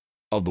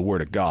of the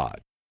Word of God.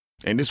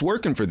 And it's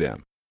working for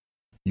them.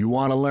 You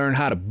want to learn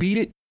how to beat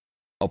it?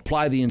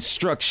 Apply the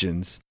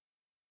instructions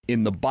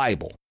in the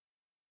Bible.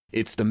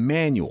 It's the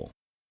manual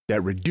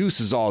that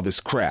reduces all this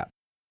crap.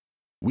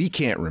 We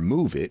can't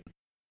remove it,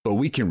 but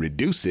we can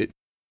reduce it.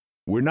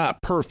 We're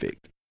not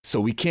perfect, so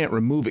we can't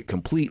remove it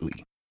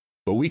completely.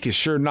 But we can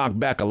sure knock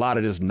back a lot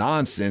of this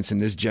nonsense in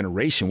this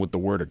generation with the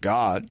Word of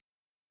God.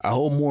 I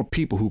hope more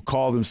people who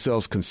call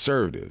themselves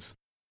conservatives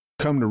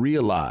come to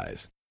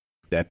realize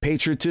that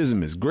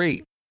patriotism is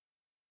great,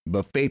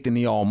 but faith in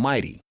the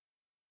Almighty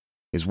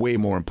is way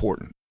more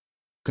important.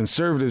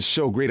 Conservatives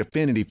show great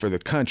affinity for the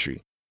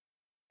country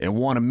and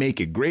want to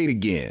make it great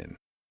again,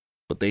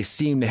 but they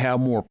seem to have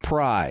more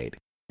pride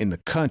in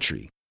the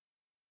country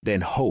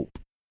than hope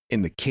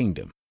in the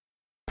kingdom.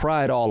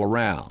 Pride all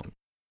around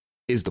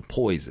is the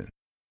poison.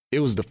 It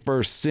was the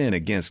first sin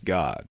against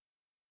God.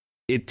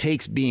 It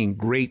takes being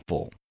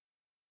grateful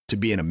to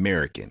be an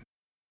American,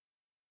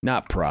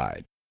 not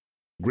pride.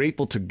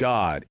 Grateful to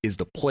God is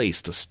the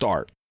place to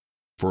start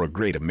for a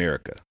great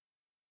America.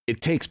 It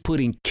takes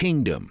putting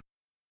kingdom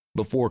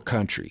before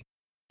country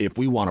if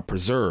we want to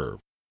preserve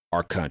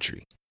our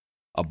country.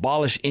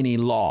 Abolish any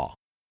law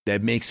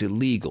that makes it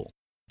legal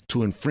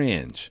to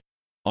infringe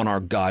on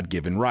our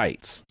God-given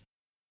rights.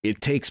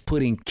 It takes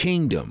putting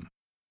kingdom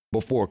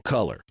before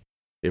color.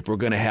 If we're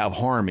going to have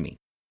harmony,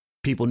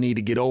 people need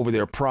to get over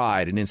their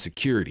pride and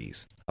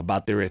insecurities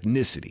about their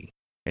ethnicity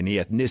and the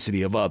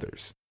ethnicity of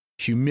others.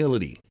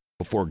 Humility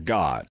before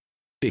God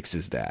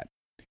fixes that.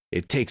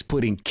 It takes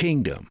putting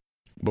kingdom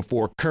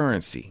before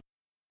currency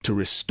to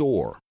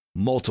restore,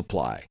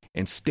 multiply,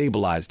 and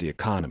stabilize the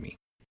economy.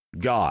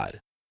 God,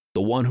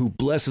 the one who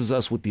blesses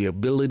us with the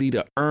ability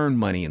to earn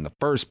money in the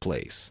first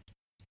place,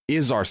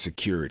 is our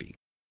security.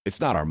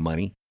 It's not our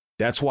money.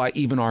 That's why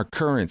even our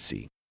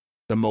currency,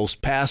 the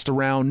most passed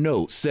around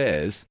note,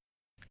 says,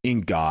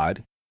 "In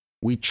God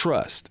we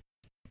trust,"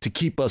 to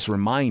keep us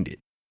reminded.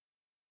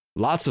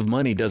 Lots of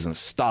money doesn't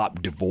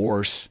stop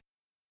divorce,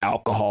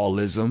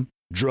 alcoholism,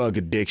 drug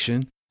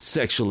addiction,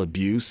 sexual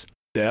abuse,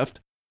 theft,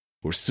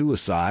 or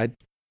suicide.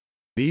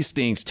 These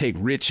things take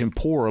rich and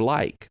poor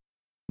alike.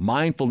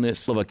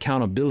 Mindfulness of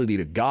accountability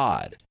to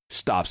God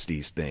stops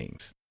these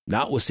things,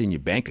 not what's in your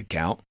bank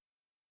account.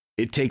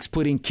 It takes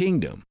putting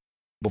kingdom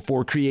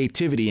before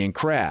creativity and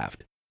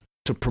craft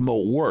to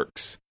promote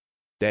works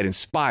that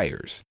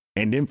inspires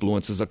and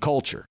influences a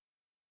culture.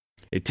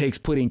 It takes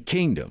putting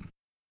kingdom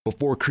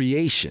before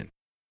creation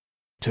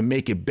to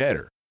make it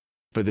better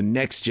for the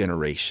next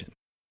generation.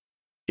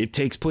 It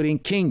takes putting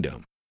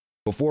kingdom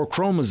before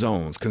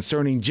chromosomes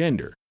concerning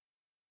gender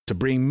to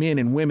bring men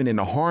and women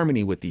into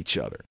harmony with each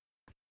other,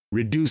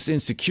 reduce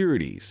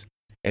insecurities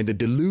and the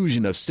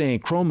delusion of saying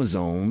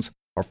chromosomes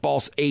are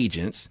false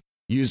agents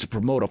used to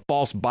promote a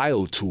false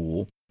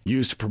biotool,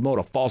 used to promote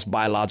a false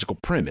biological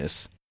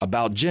premise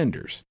about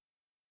genders.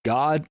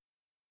 God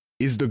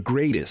is the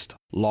greatest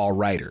law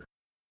writer.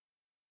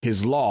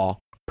 His law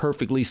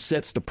perfectly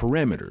sets the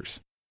perimeters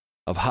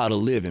of how to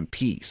live in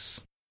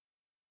peace.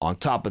 On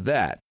top of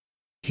that,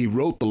 he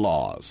wrote the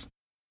laws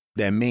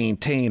that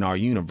maintain our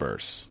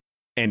universe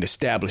and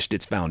established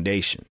its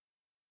foundation.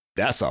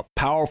 That's a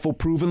powerful,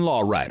 proven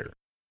law writer.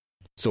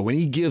 So when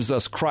he gives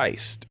us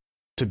Christ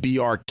to be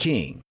our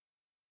king,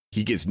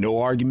 he gets no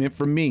argument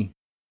from me.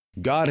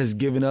 God has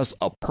given us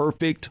a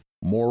perfect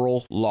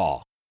moral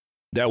law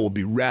that will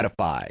be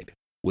ratified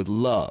with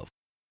love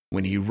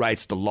when he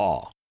writes the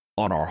law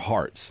on our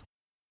hearts.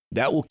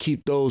 That will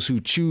keep those who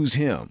choose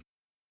him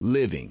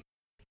living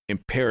in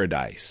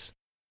paradise,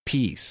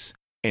 peace,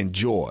 and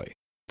joy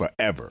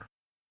forever.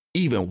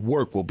 Even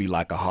work will be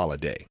like a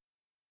holiday.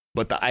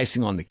 But the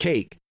icing on the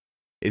cake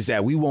is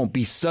that we won't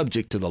be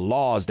subject to the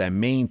laws that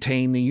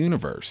maintain the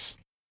universe.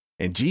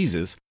 And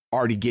Jesus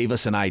already gave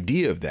us an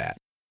idea of that.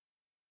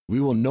 We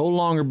will no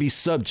longer be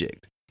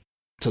subject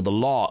to the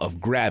law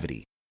of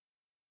gravity.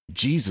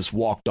 Jesus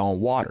walked on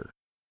water,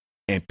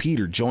 and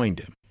Peter joined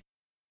him.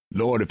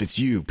 Lord, if it's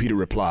you, Peter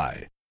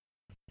replied,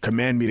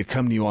 command me to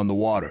come to you on the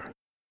water.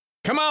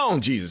 Come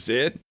on, Jesus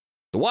said.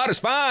 The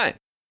water's fine.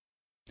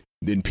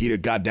 Then Peter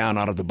got down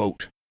out of the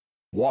boat,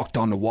 walked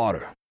on the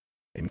water,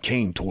 and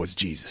came towards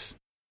Jesus.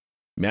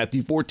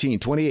 Matthew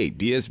 14:28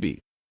 BSB.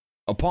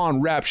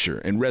 Upon rapture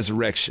and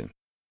resurrection,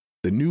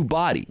 the new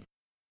body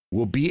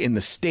will be in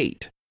the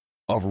state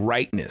of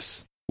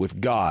rightness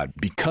with God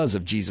because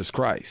of Jesus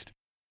Christ.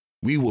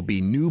 We will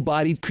be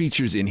new-bodied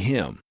creatures in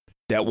him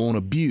that won't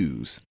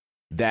abuse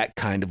that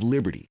kind of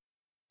liberty.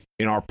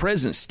 In our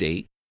present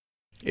state,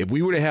 if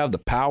we were to have the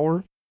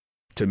power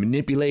to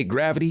manipulate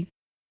gravity,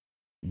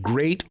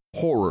 great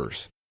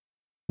horrors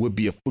would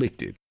be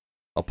afflicted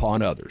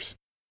upon others.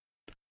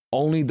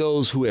 Only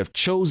those who have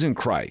chosen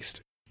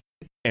Christ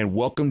and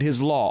welcomed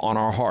his law on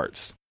our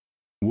hearts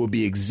will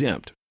be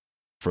exempt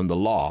from the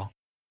law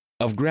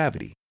of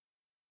gravity.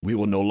 We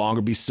will no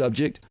longer be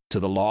subject to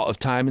the law of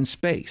time and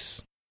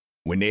space.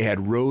 When they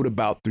had rowed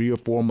about 3 or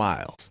 4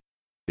 miles,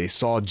 they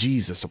saw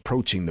Jesus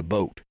approaching the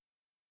boat,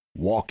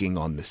 walking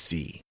on the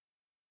sea,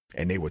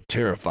 and they were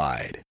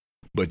terrified.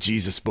 But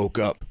Jesus spoke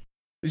up.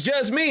 It's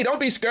just me. Don't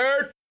be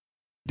scared.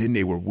 Then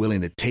they were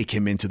willing to take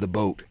him into the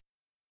boat,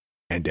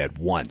 and at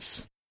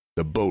once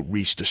the boat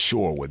reached the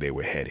shore where they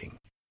were heading.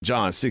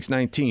 John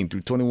 6:19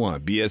 through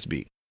 21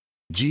 BSB.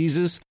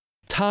 Jesus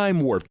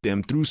time warped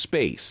them through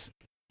space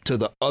to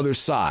the other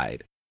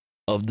side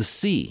of the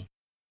sea.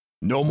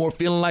 No more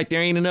feeling like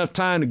there ain't enough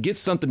time to get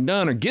something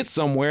done or get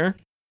somewhere.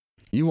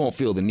 You won't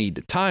feel the need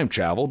to time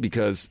travel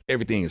because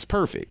everything is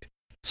perfect.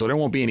 So there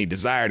won't be any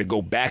desire to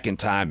go back in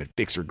time and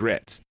fix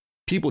regrets.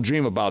 People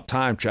dream about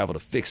time travel to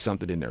fix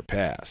something in their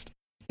past.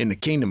 In the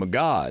kingdom of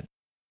God,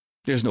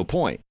 there's no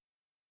point.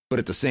 But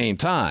at the same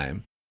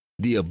time,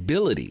 the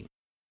ability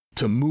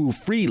to move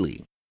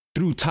freely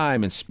through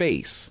time and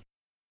space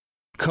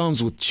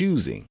comes with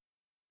choosing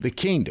the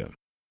kingdom.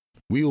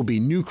 We will be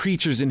new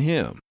creatures in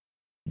him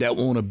that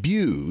won't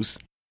abuse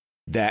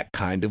that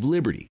kind of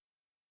liberty.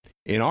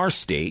 In our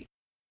state,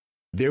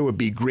 there would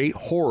be great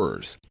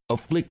horrors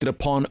afflicted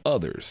upon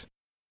others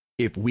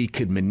if we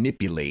could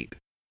manipulate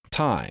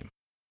time.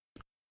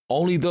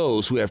 Only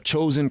those who have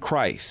chosen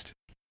Christ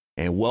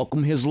and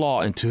welcome his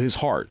law into his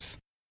hearts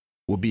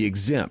will be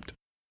exempt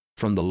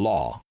from the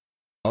law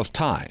of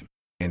time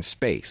and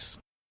space.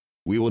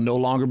 We will no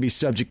longer be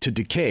subject to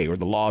decay or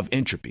the law of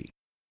entropy.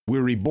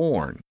 We're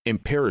reborn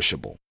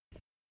imperishable.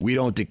 We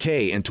don't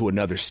decay into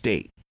another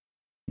state.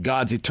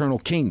 God's eternal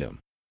kingdom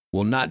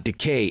will not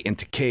decay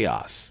into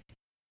chaos.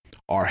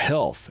 Our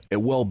health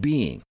and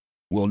well-being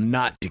will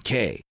not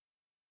decay.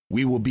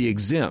 We will be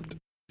exempt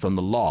from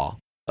the law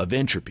of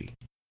entropy.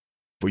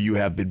 For you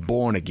have been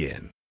born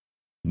again,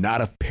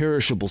 not of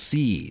perishable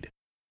seed,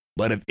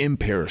 but of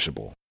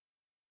imperishable,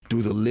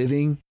 through the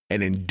living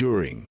and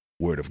enduring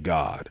word of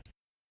God.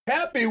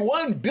 Happy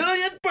 1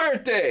 billionth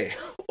birthday.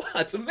 Wow,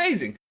 it's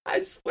amazing.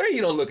 I swear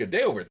you don't look a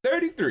day over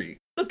 33.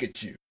 Look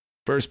at you.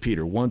 1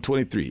 Peter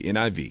 1:23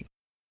 NIV.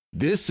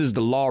 This is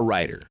the law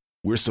writer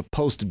we're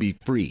supposed to be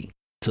free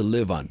to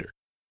live under.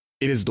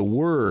 It is the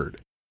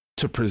word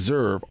to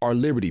preserve our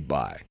liberty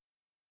by.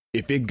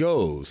 If it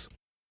goes,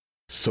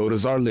 so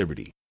does our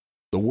liberty.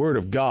 The word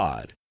of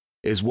God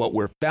is what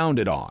we're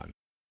founded on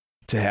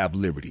to have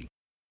liberty.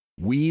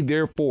 We,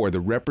 therefore,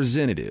 the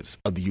representatives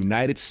of the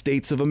United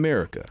States of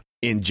America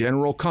in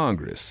General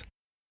Congress,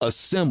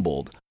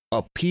 assembled,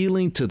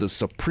 appealing to the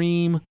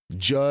supreme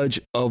judge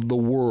of the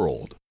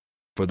world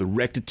for the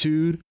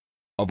rectitude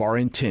of our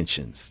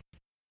intentions.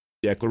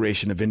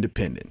 Declaration of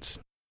Independence.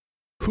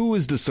 Who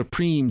is the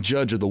supreme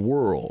judge of the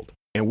world,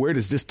 and where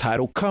does this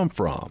title come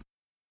from?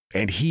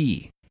 And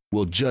he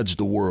will judge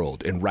the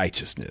world in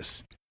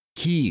righteousness.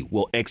 He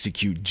will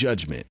execute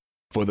judgment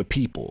for the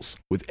peoples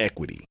with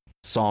equity.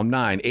 Psalm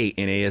 9:8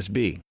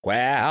 NASB.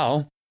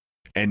 Wow.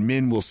 And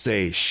men will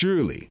say,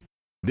 surely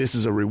this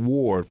is a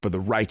reward for the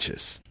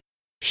righteous.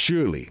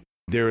 Surely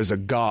there is a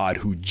God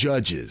who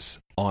judges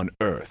on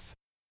earth.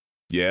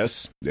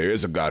 Yes, there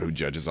is a God who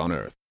judges on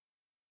earth.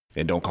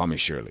 And don't call me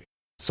Shirley.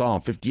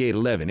 Psalm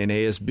 58:11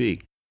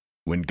 NASB.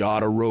 When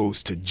God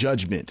arose to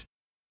judgment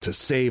to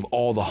save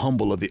all the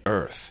humble of the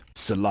earth.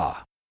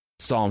 Selah.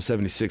 Psalm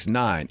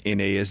 76:9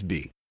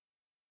 NASB.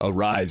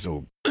 Arise,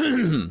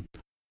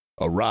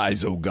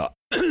 Arise, O God.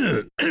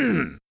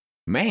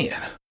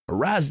 Man,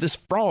 arise this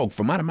frog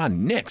from out of my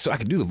neck so I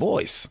can do the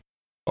voice.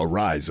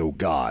 Arise, O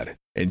God,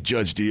 and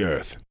judge the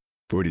earth,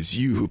 for it is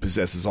you who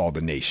possesses all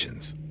the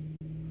nations.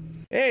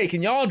 Hey,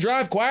 can y'all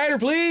drive quieter,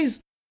 please?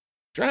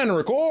 Trying to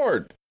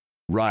record.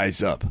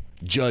 Rise up,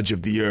 judge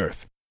of the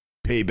earth.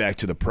 Pay back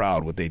to the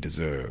proud what they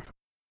deserve.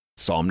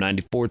 Psalm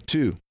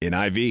 94:2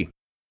 NIV.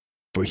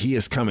 For he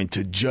is coming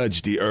to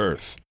judge the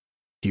earth.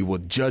 He will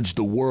judge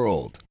the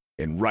world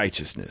in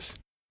righteousness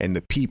and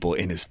the people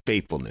in his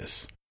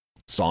faithfulness.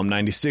 Psalm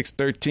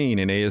 96:13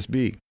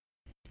 NASB.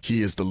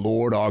 He is the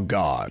Lord our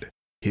God.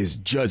 His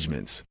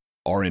judgments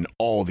are in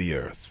all the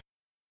earth.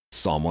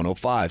 Psalm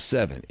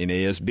 105:7 in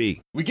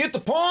ASB. We get the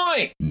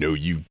point. No,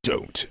 you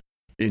don't.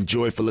 In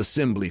joyful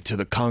assembly to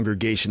the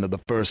congregation of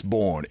the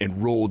firstborn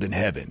enrolled in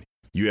heaven,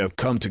 you have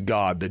come to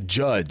God, the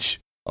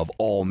judge of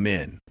all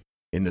men,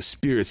 in the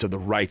spirits of the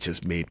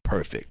righteous made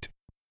perfect.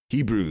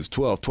 Hebrews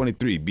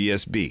 12:23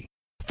 BSB.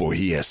 For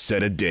he has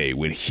set a day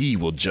when he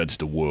will judge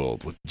the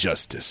world with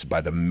justice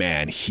by the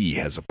man he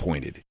has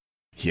appointed.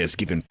 He has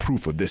given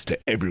proof of this to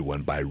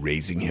everyone by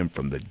raising him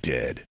from the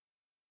dead.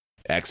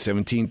 Acts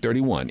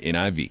 17:31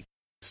 NIV.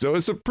 So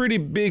it's a pretty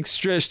big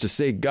stretch to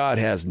say God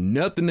has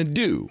nothing to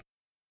do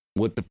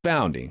with the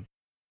founding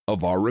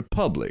of our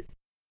republic.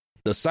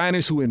 The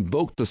signers who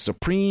invoked the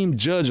supreme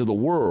judge of the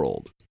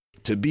world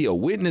to be a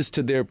witness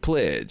to their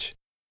pledge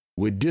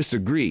would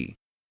disagree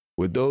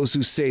with those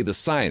who say the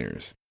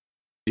signers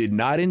did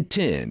not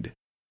intend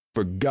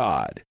for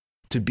God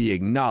to be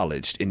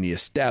acknowledged in the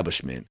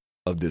establishment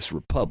of this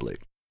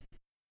republic.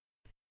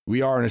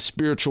 We are in a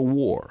spiritual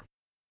war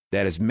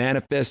that is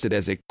manifested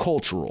as a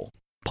cultural,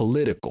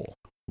 political,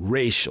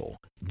 racial,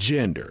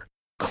 gender,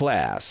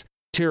 class,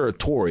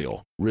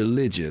 territorial,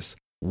 religious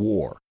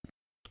war.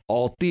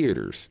 All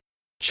theaters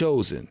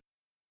chosen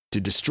to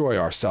destroy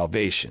our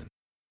salvation.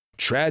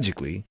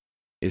 Tragically,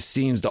 it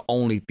seems the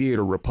only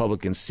theater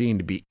Republicans seem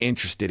to be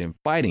interested in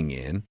fighting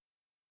in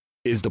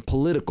is the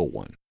political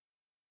one.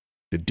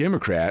 The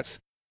Democrats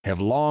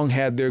have long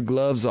had their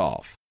gloves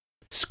off,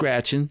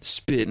 scratching,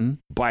 spitting,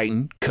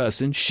 biting,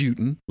 cussing,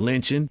 shooting,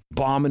 lynching,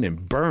 bombing,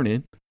 and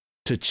burning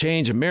to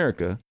change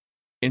America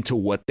into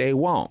what they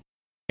want.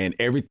 And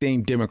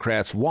everything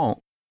Democrats want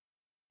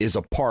is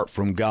apart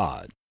from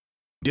God.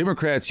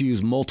 Democrats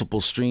use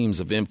multiple streams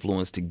of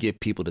influence to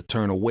get people to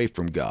turn away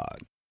from God.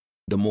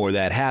 The more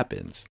that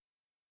happens,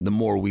 the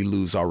more we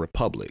lose our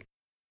republic.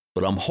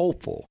 But I'm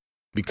hopeful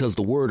because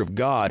the word of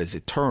God is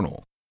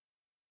eternal.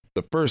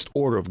 The first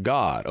order of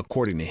God,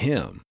 according to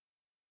him,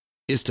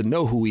 is to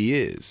know who he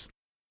is.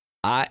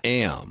 I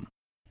am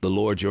the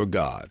Lord your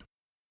God.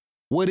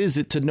 What is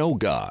it to know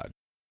God?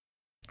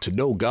 To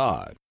know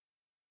God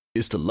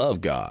is to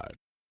love God.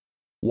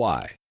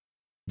 Why?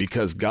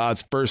 Because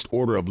God's first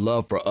order of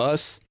love for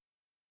us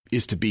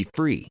is to be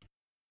free.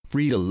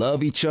 Free to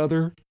love each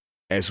other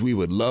as we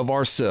would love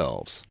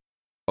ourselves,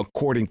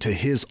 according to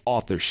his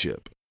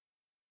authorship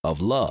of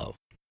love.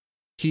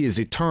 He is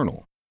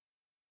eternal,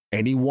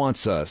 and he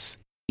wants us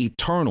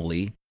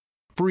eternally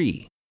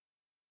free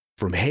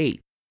from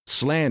hate,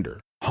 slander,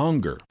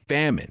 hunger,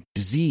 famine,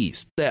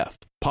 disease,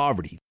 theft,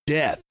 poverty,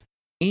 death,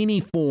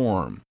 any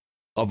form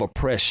of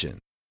oppression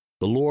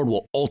the Lord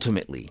will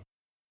ultimately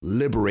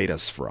liberate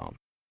us from.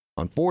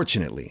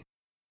 Unfortunately,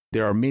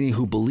 there are many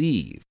who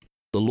believe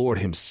the Lord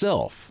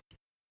himself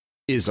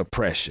is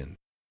oppression,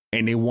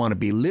 and they want to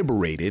be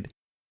liberated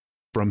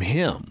from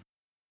him.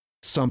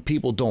 Some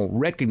people don't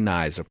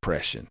recognize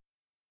oppression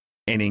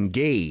and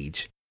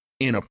engage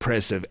in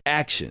oppressive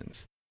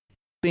actions,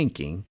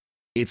 thinking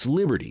it's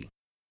liberty.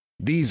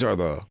 These are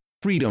the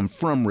freedom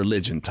from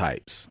religion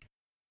types,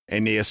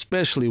 and they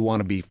especially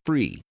want to be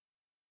free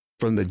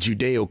from the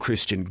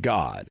Judeo-Christian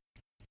God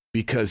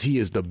because he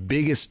is the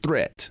biggest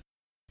threat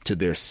to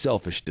their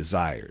selfish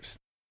desires.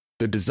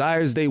 The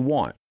desires they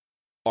want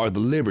are the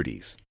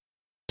liberties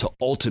to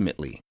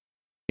ultimately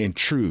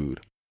intrude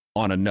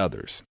on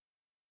another's.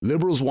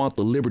 Liberals want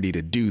the liberty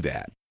to do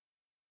that,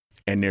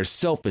 and their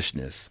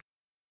selfishness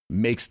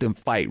makes them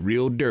fight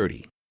real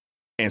dirty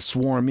and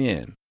swarm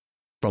in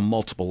from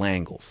multiple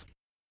angles.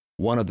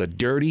 One of the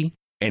dirty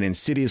and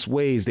insidious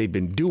ways they've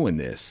been doing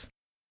this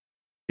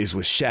is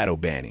with shadow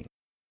banning.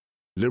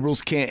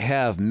 Liberals can't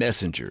have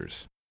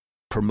messengers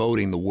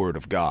promoting the word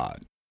of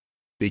God.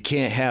 They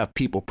can't have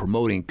people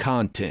promoting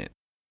content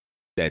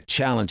that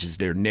challenges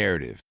their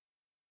narrative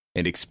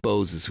and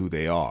exposes who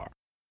they are.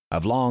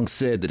 I've long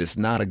said that it's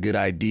not a good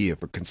idea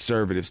for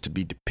conservatives to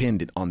be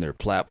dependent on their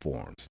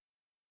platforms.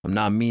 I'm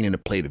not meaning to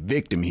play the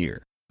victim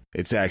here.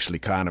 It's actually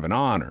kind of an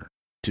honor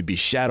to be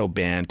shadow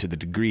banned to the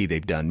degree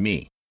they've done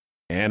me.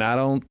 And I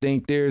don't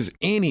think there's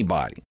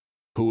anybody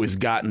who has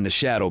gotten the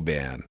shadow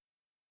ban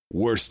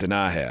worse than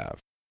I have.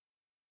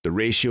 The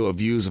ratio of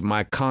views of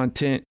my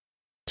content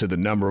to the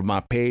number of my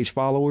page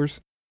followers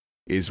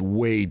is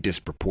way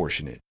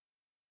disproportionate.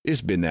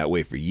 It's been that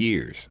way for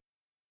years.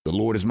 The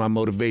Lord is my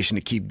motivation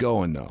to keep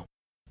going, though.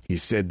 He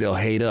said they'll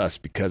hate us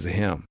because of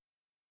him.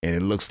 And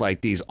it looks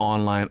like these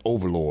online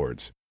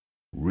overlords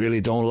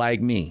really don't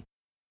like me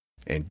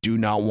and do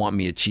not want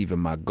me achieving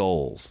my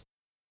goals.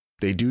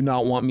 They do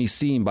not want me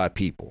seen by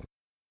people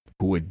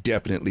who would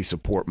definitely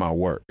support my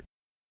work.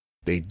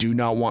 They do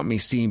not want me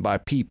seen by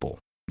people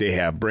they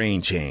have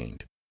brain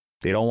chained.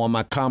 They don't want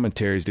my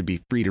commentaries to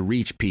be free to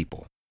reach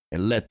people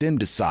and let them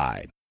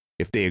decide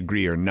if they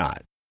agree or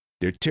not.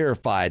 They're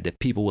terrified that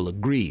people will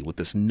agree with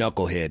this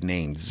knucklehead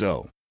named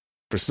Zo.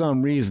 For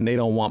some reason, they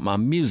don't want my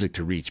music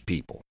to reach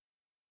people.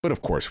 But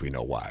of course we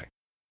know why.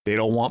 They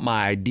don't want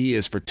my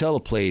ideas for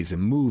teleplays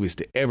and movies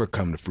to ever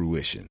come to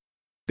fruition.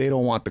 They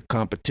don't want the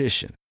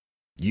competition.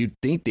 You'd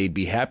think they'd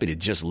be happy to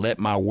just let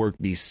my work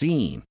be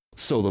seen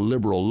so the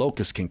liberal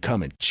locusts can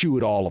come and chew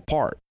it all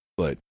apart.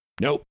 But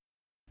nope,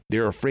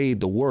 They're afraid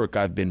the work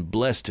I've been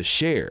blessed to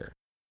share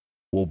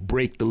will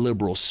break the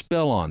liberal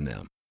spell on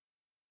them.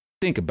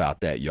 Think about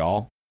that,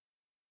 y'all.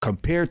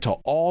 Compared to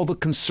all the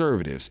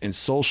conservatives in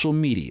social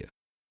media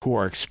who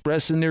are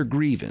expressing their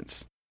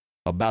grievance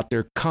about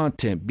their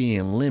content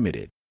being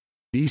limited,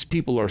 these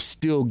people are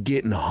still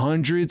getting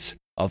hundreds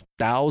of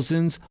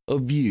thousands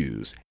of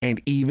views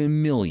and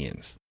even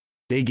millions.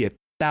 They get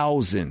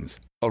thousands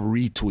of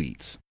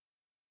retweets.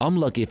 I'm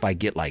lucky if I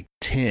get like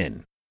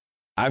 10.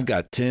 I've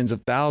got tens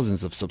of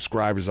thousands of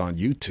subscribers on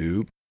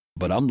YouTube,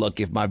 but I'm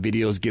lucky if my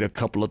videos get a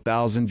couple of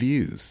thousand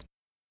views.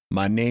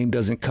 My name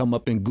doesn't come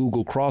up in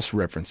Google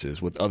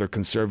cross-references with other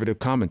conservative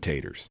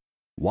commentators.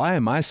 Why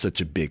am I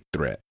such a big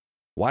threat?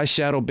 Why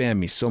shadow ban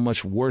me so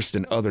much worse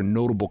than other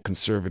notable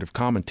conservative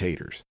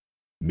commentators?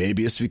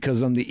 Maybe it's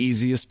because I'm the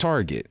easiest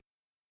target.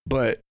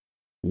 But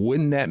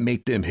wouldn't that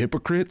make them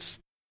hypocrites?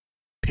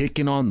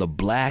 Picking on the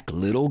black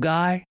little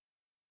guy?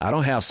 I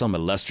don't have some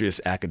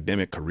illustrious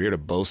academic career to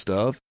boast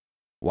of.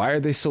 Why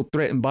are they so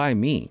threatened by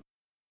me?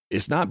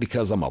 It's not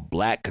because I'm a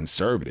black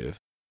conservative.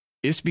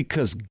 It's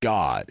because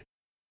God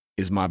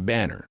is my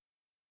banner.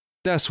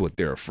 That's what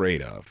they're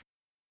afraid of.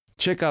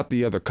 Check out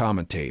the other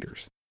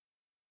commentators.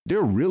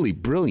 They're really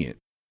brilliant.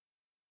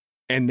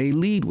 And they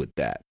lead with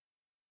that.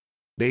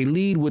 They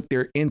lead with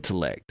their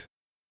intellect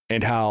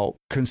and how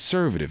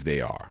conservative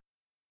they are.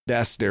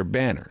 That's their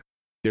banner.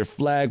 They're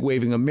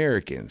flag-waving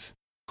Americans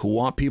who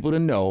want people to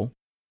know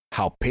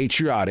how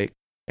patriotic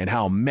and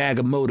how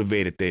MAGA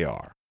motivated they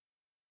are.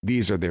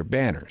 These are their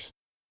banners.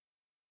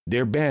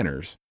 Their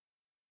banners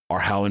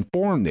are how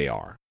informed they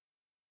are.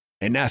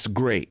 And that's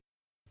great.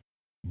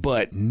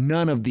 But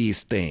none of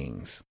these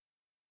things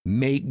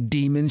make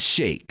demons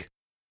shake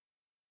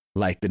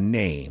like the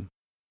name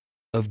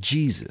of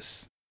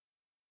Jesus.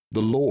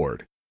 The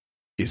Lord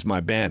is my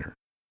banner.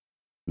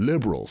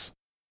 Liberals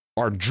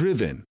are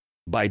driven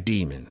by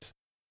demons,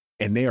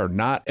 and they are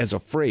not as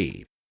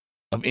afraid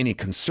of any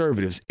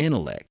conservative's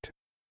intellect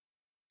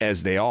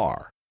as they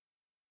are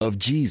of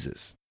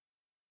Jesus.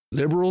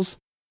 Liberals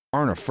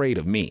aren't afraid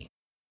of me.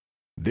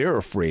 They're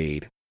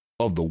afraid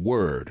of the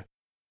word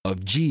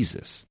of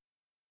Jesus.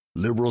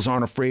 Liberals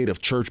aren't afraid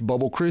of church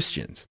bubble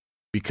Christians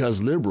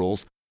because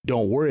liberals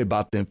don't worry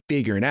about them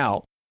figuring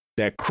out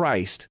that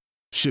Christ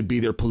should be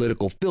their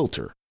political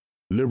filter.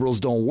 Liberals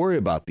don't worry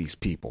about these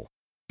people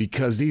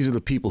because these are the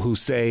people who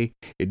say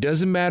it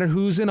doesn't matter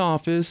who's in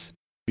office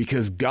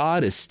because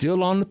God is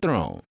still on the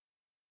throne.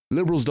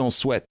 Liberals don't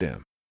sweat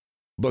them.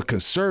 But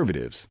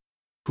conservatives,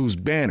 whose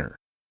banner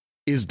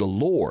is the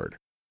Lord,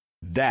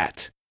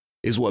 that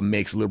is what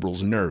makes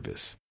liberals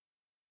nervous.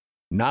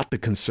 Not the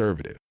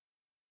conservative.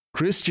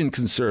 Christian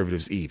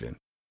conservatives even,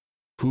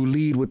 who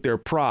lead with their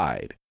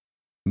pride,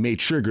 may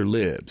trigger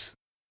libs,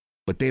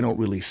 but they don't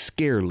really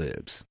scare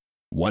libs.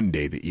 One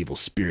day the evil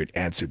spirit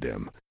answered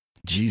them,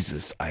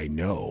 Jesus I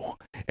know,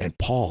 and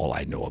Paul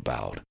I know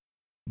about,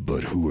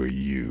 but who are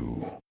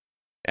you?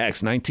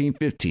 Acts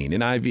 19:15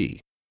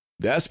 NIV.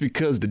 That's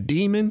because the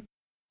demon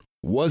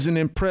wasn't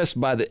impressed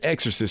by the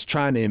exorcist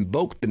trying to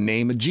invoke the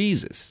name of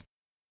Jesus,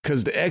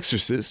 because the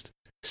exorcist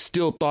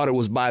still thought it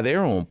was by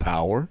their own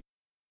power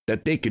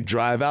that they could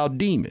drive out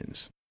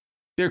demons.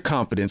 Their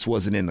confidence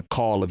wasn't in the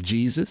call of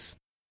Jesus,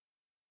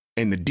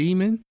 and the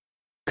demon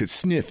could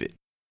sniff it.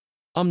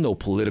 I'm no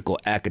political,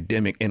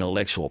 academic,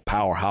 intellectual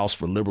powerhouse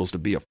for liberals to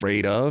be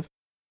afraid of.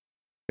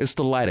 It's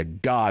the light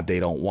of God they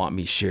don't want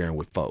me sharing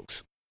with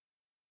folks.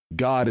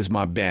 God is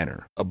my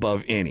banner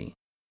above any,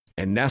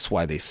 and that's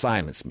why they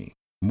silence me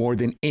more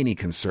than any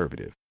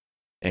conservative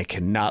and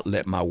cannot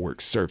let my work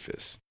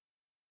surface.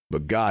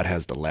 But God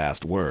has the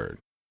last word,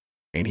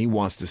 and he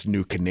wants this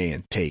new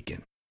Canaan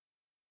taken.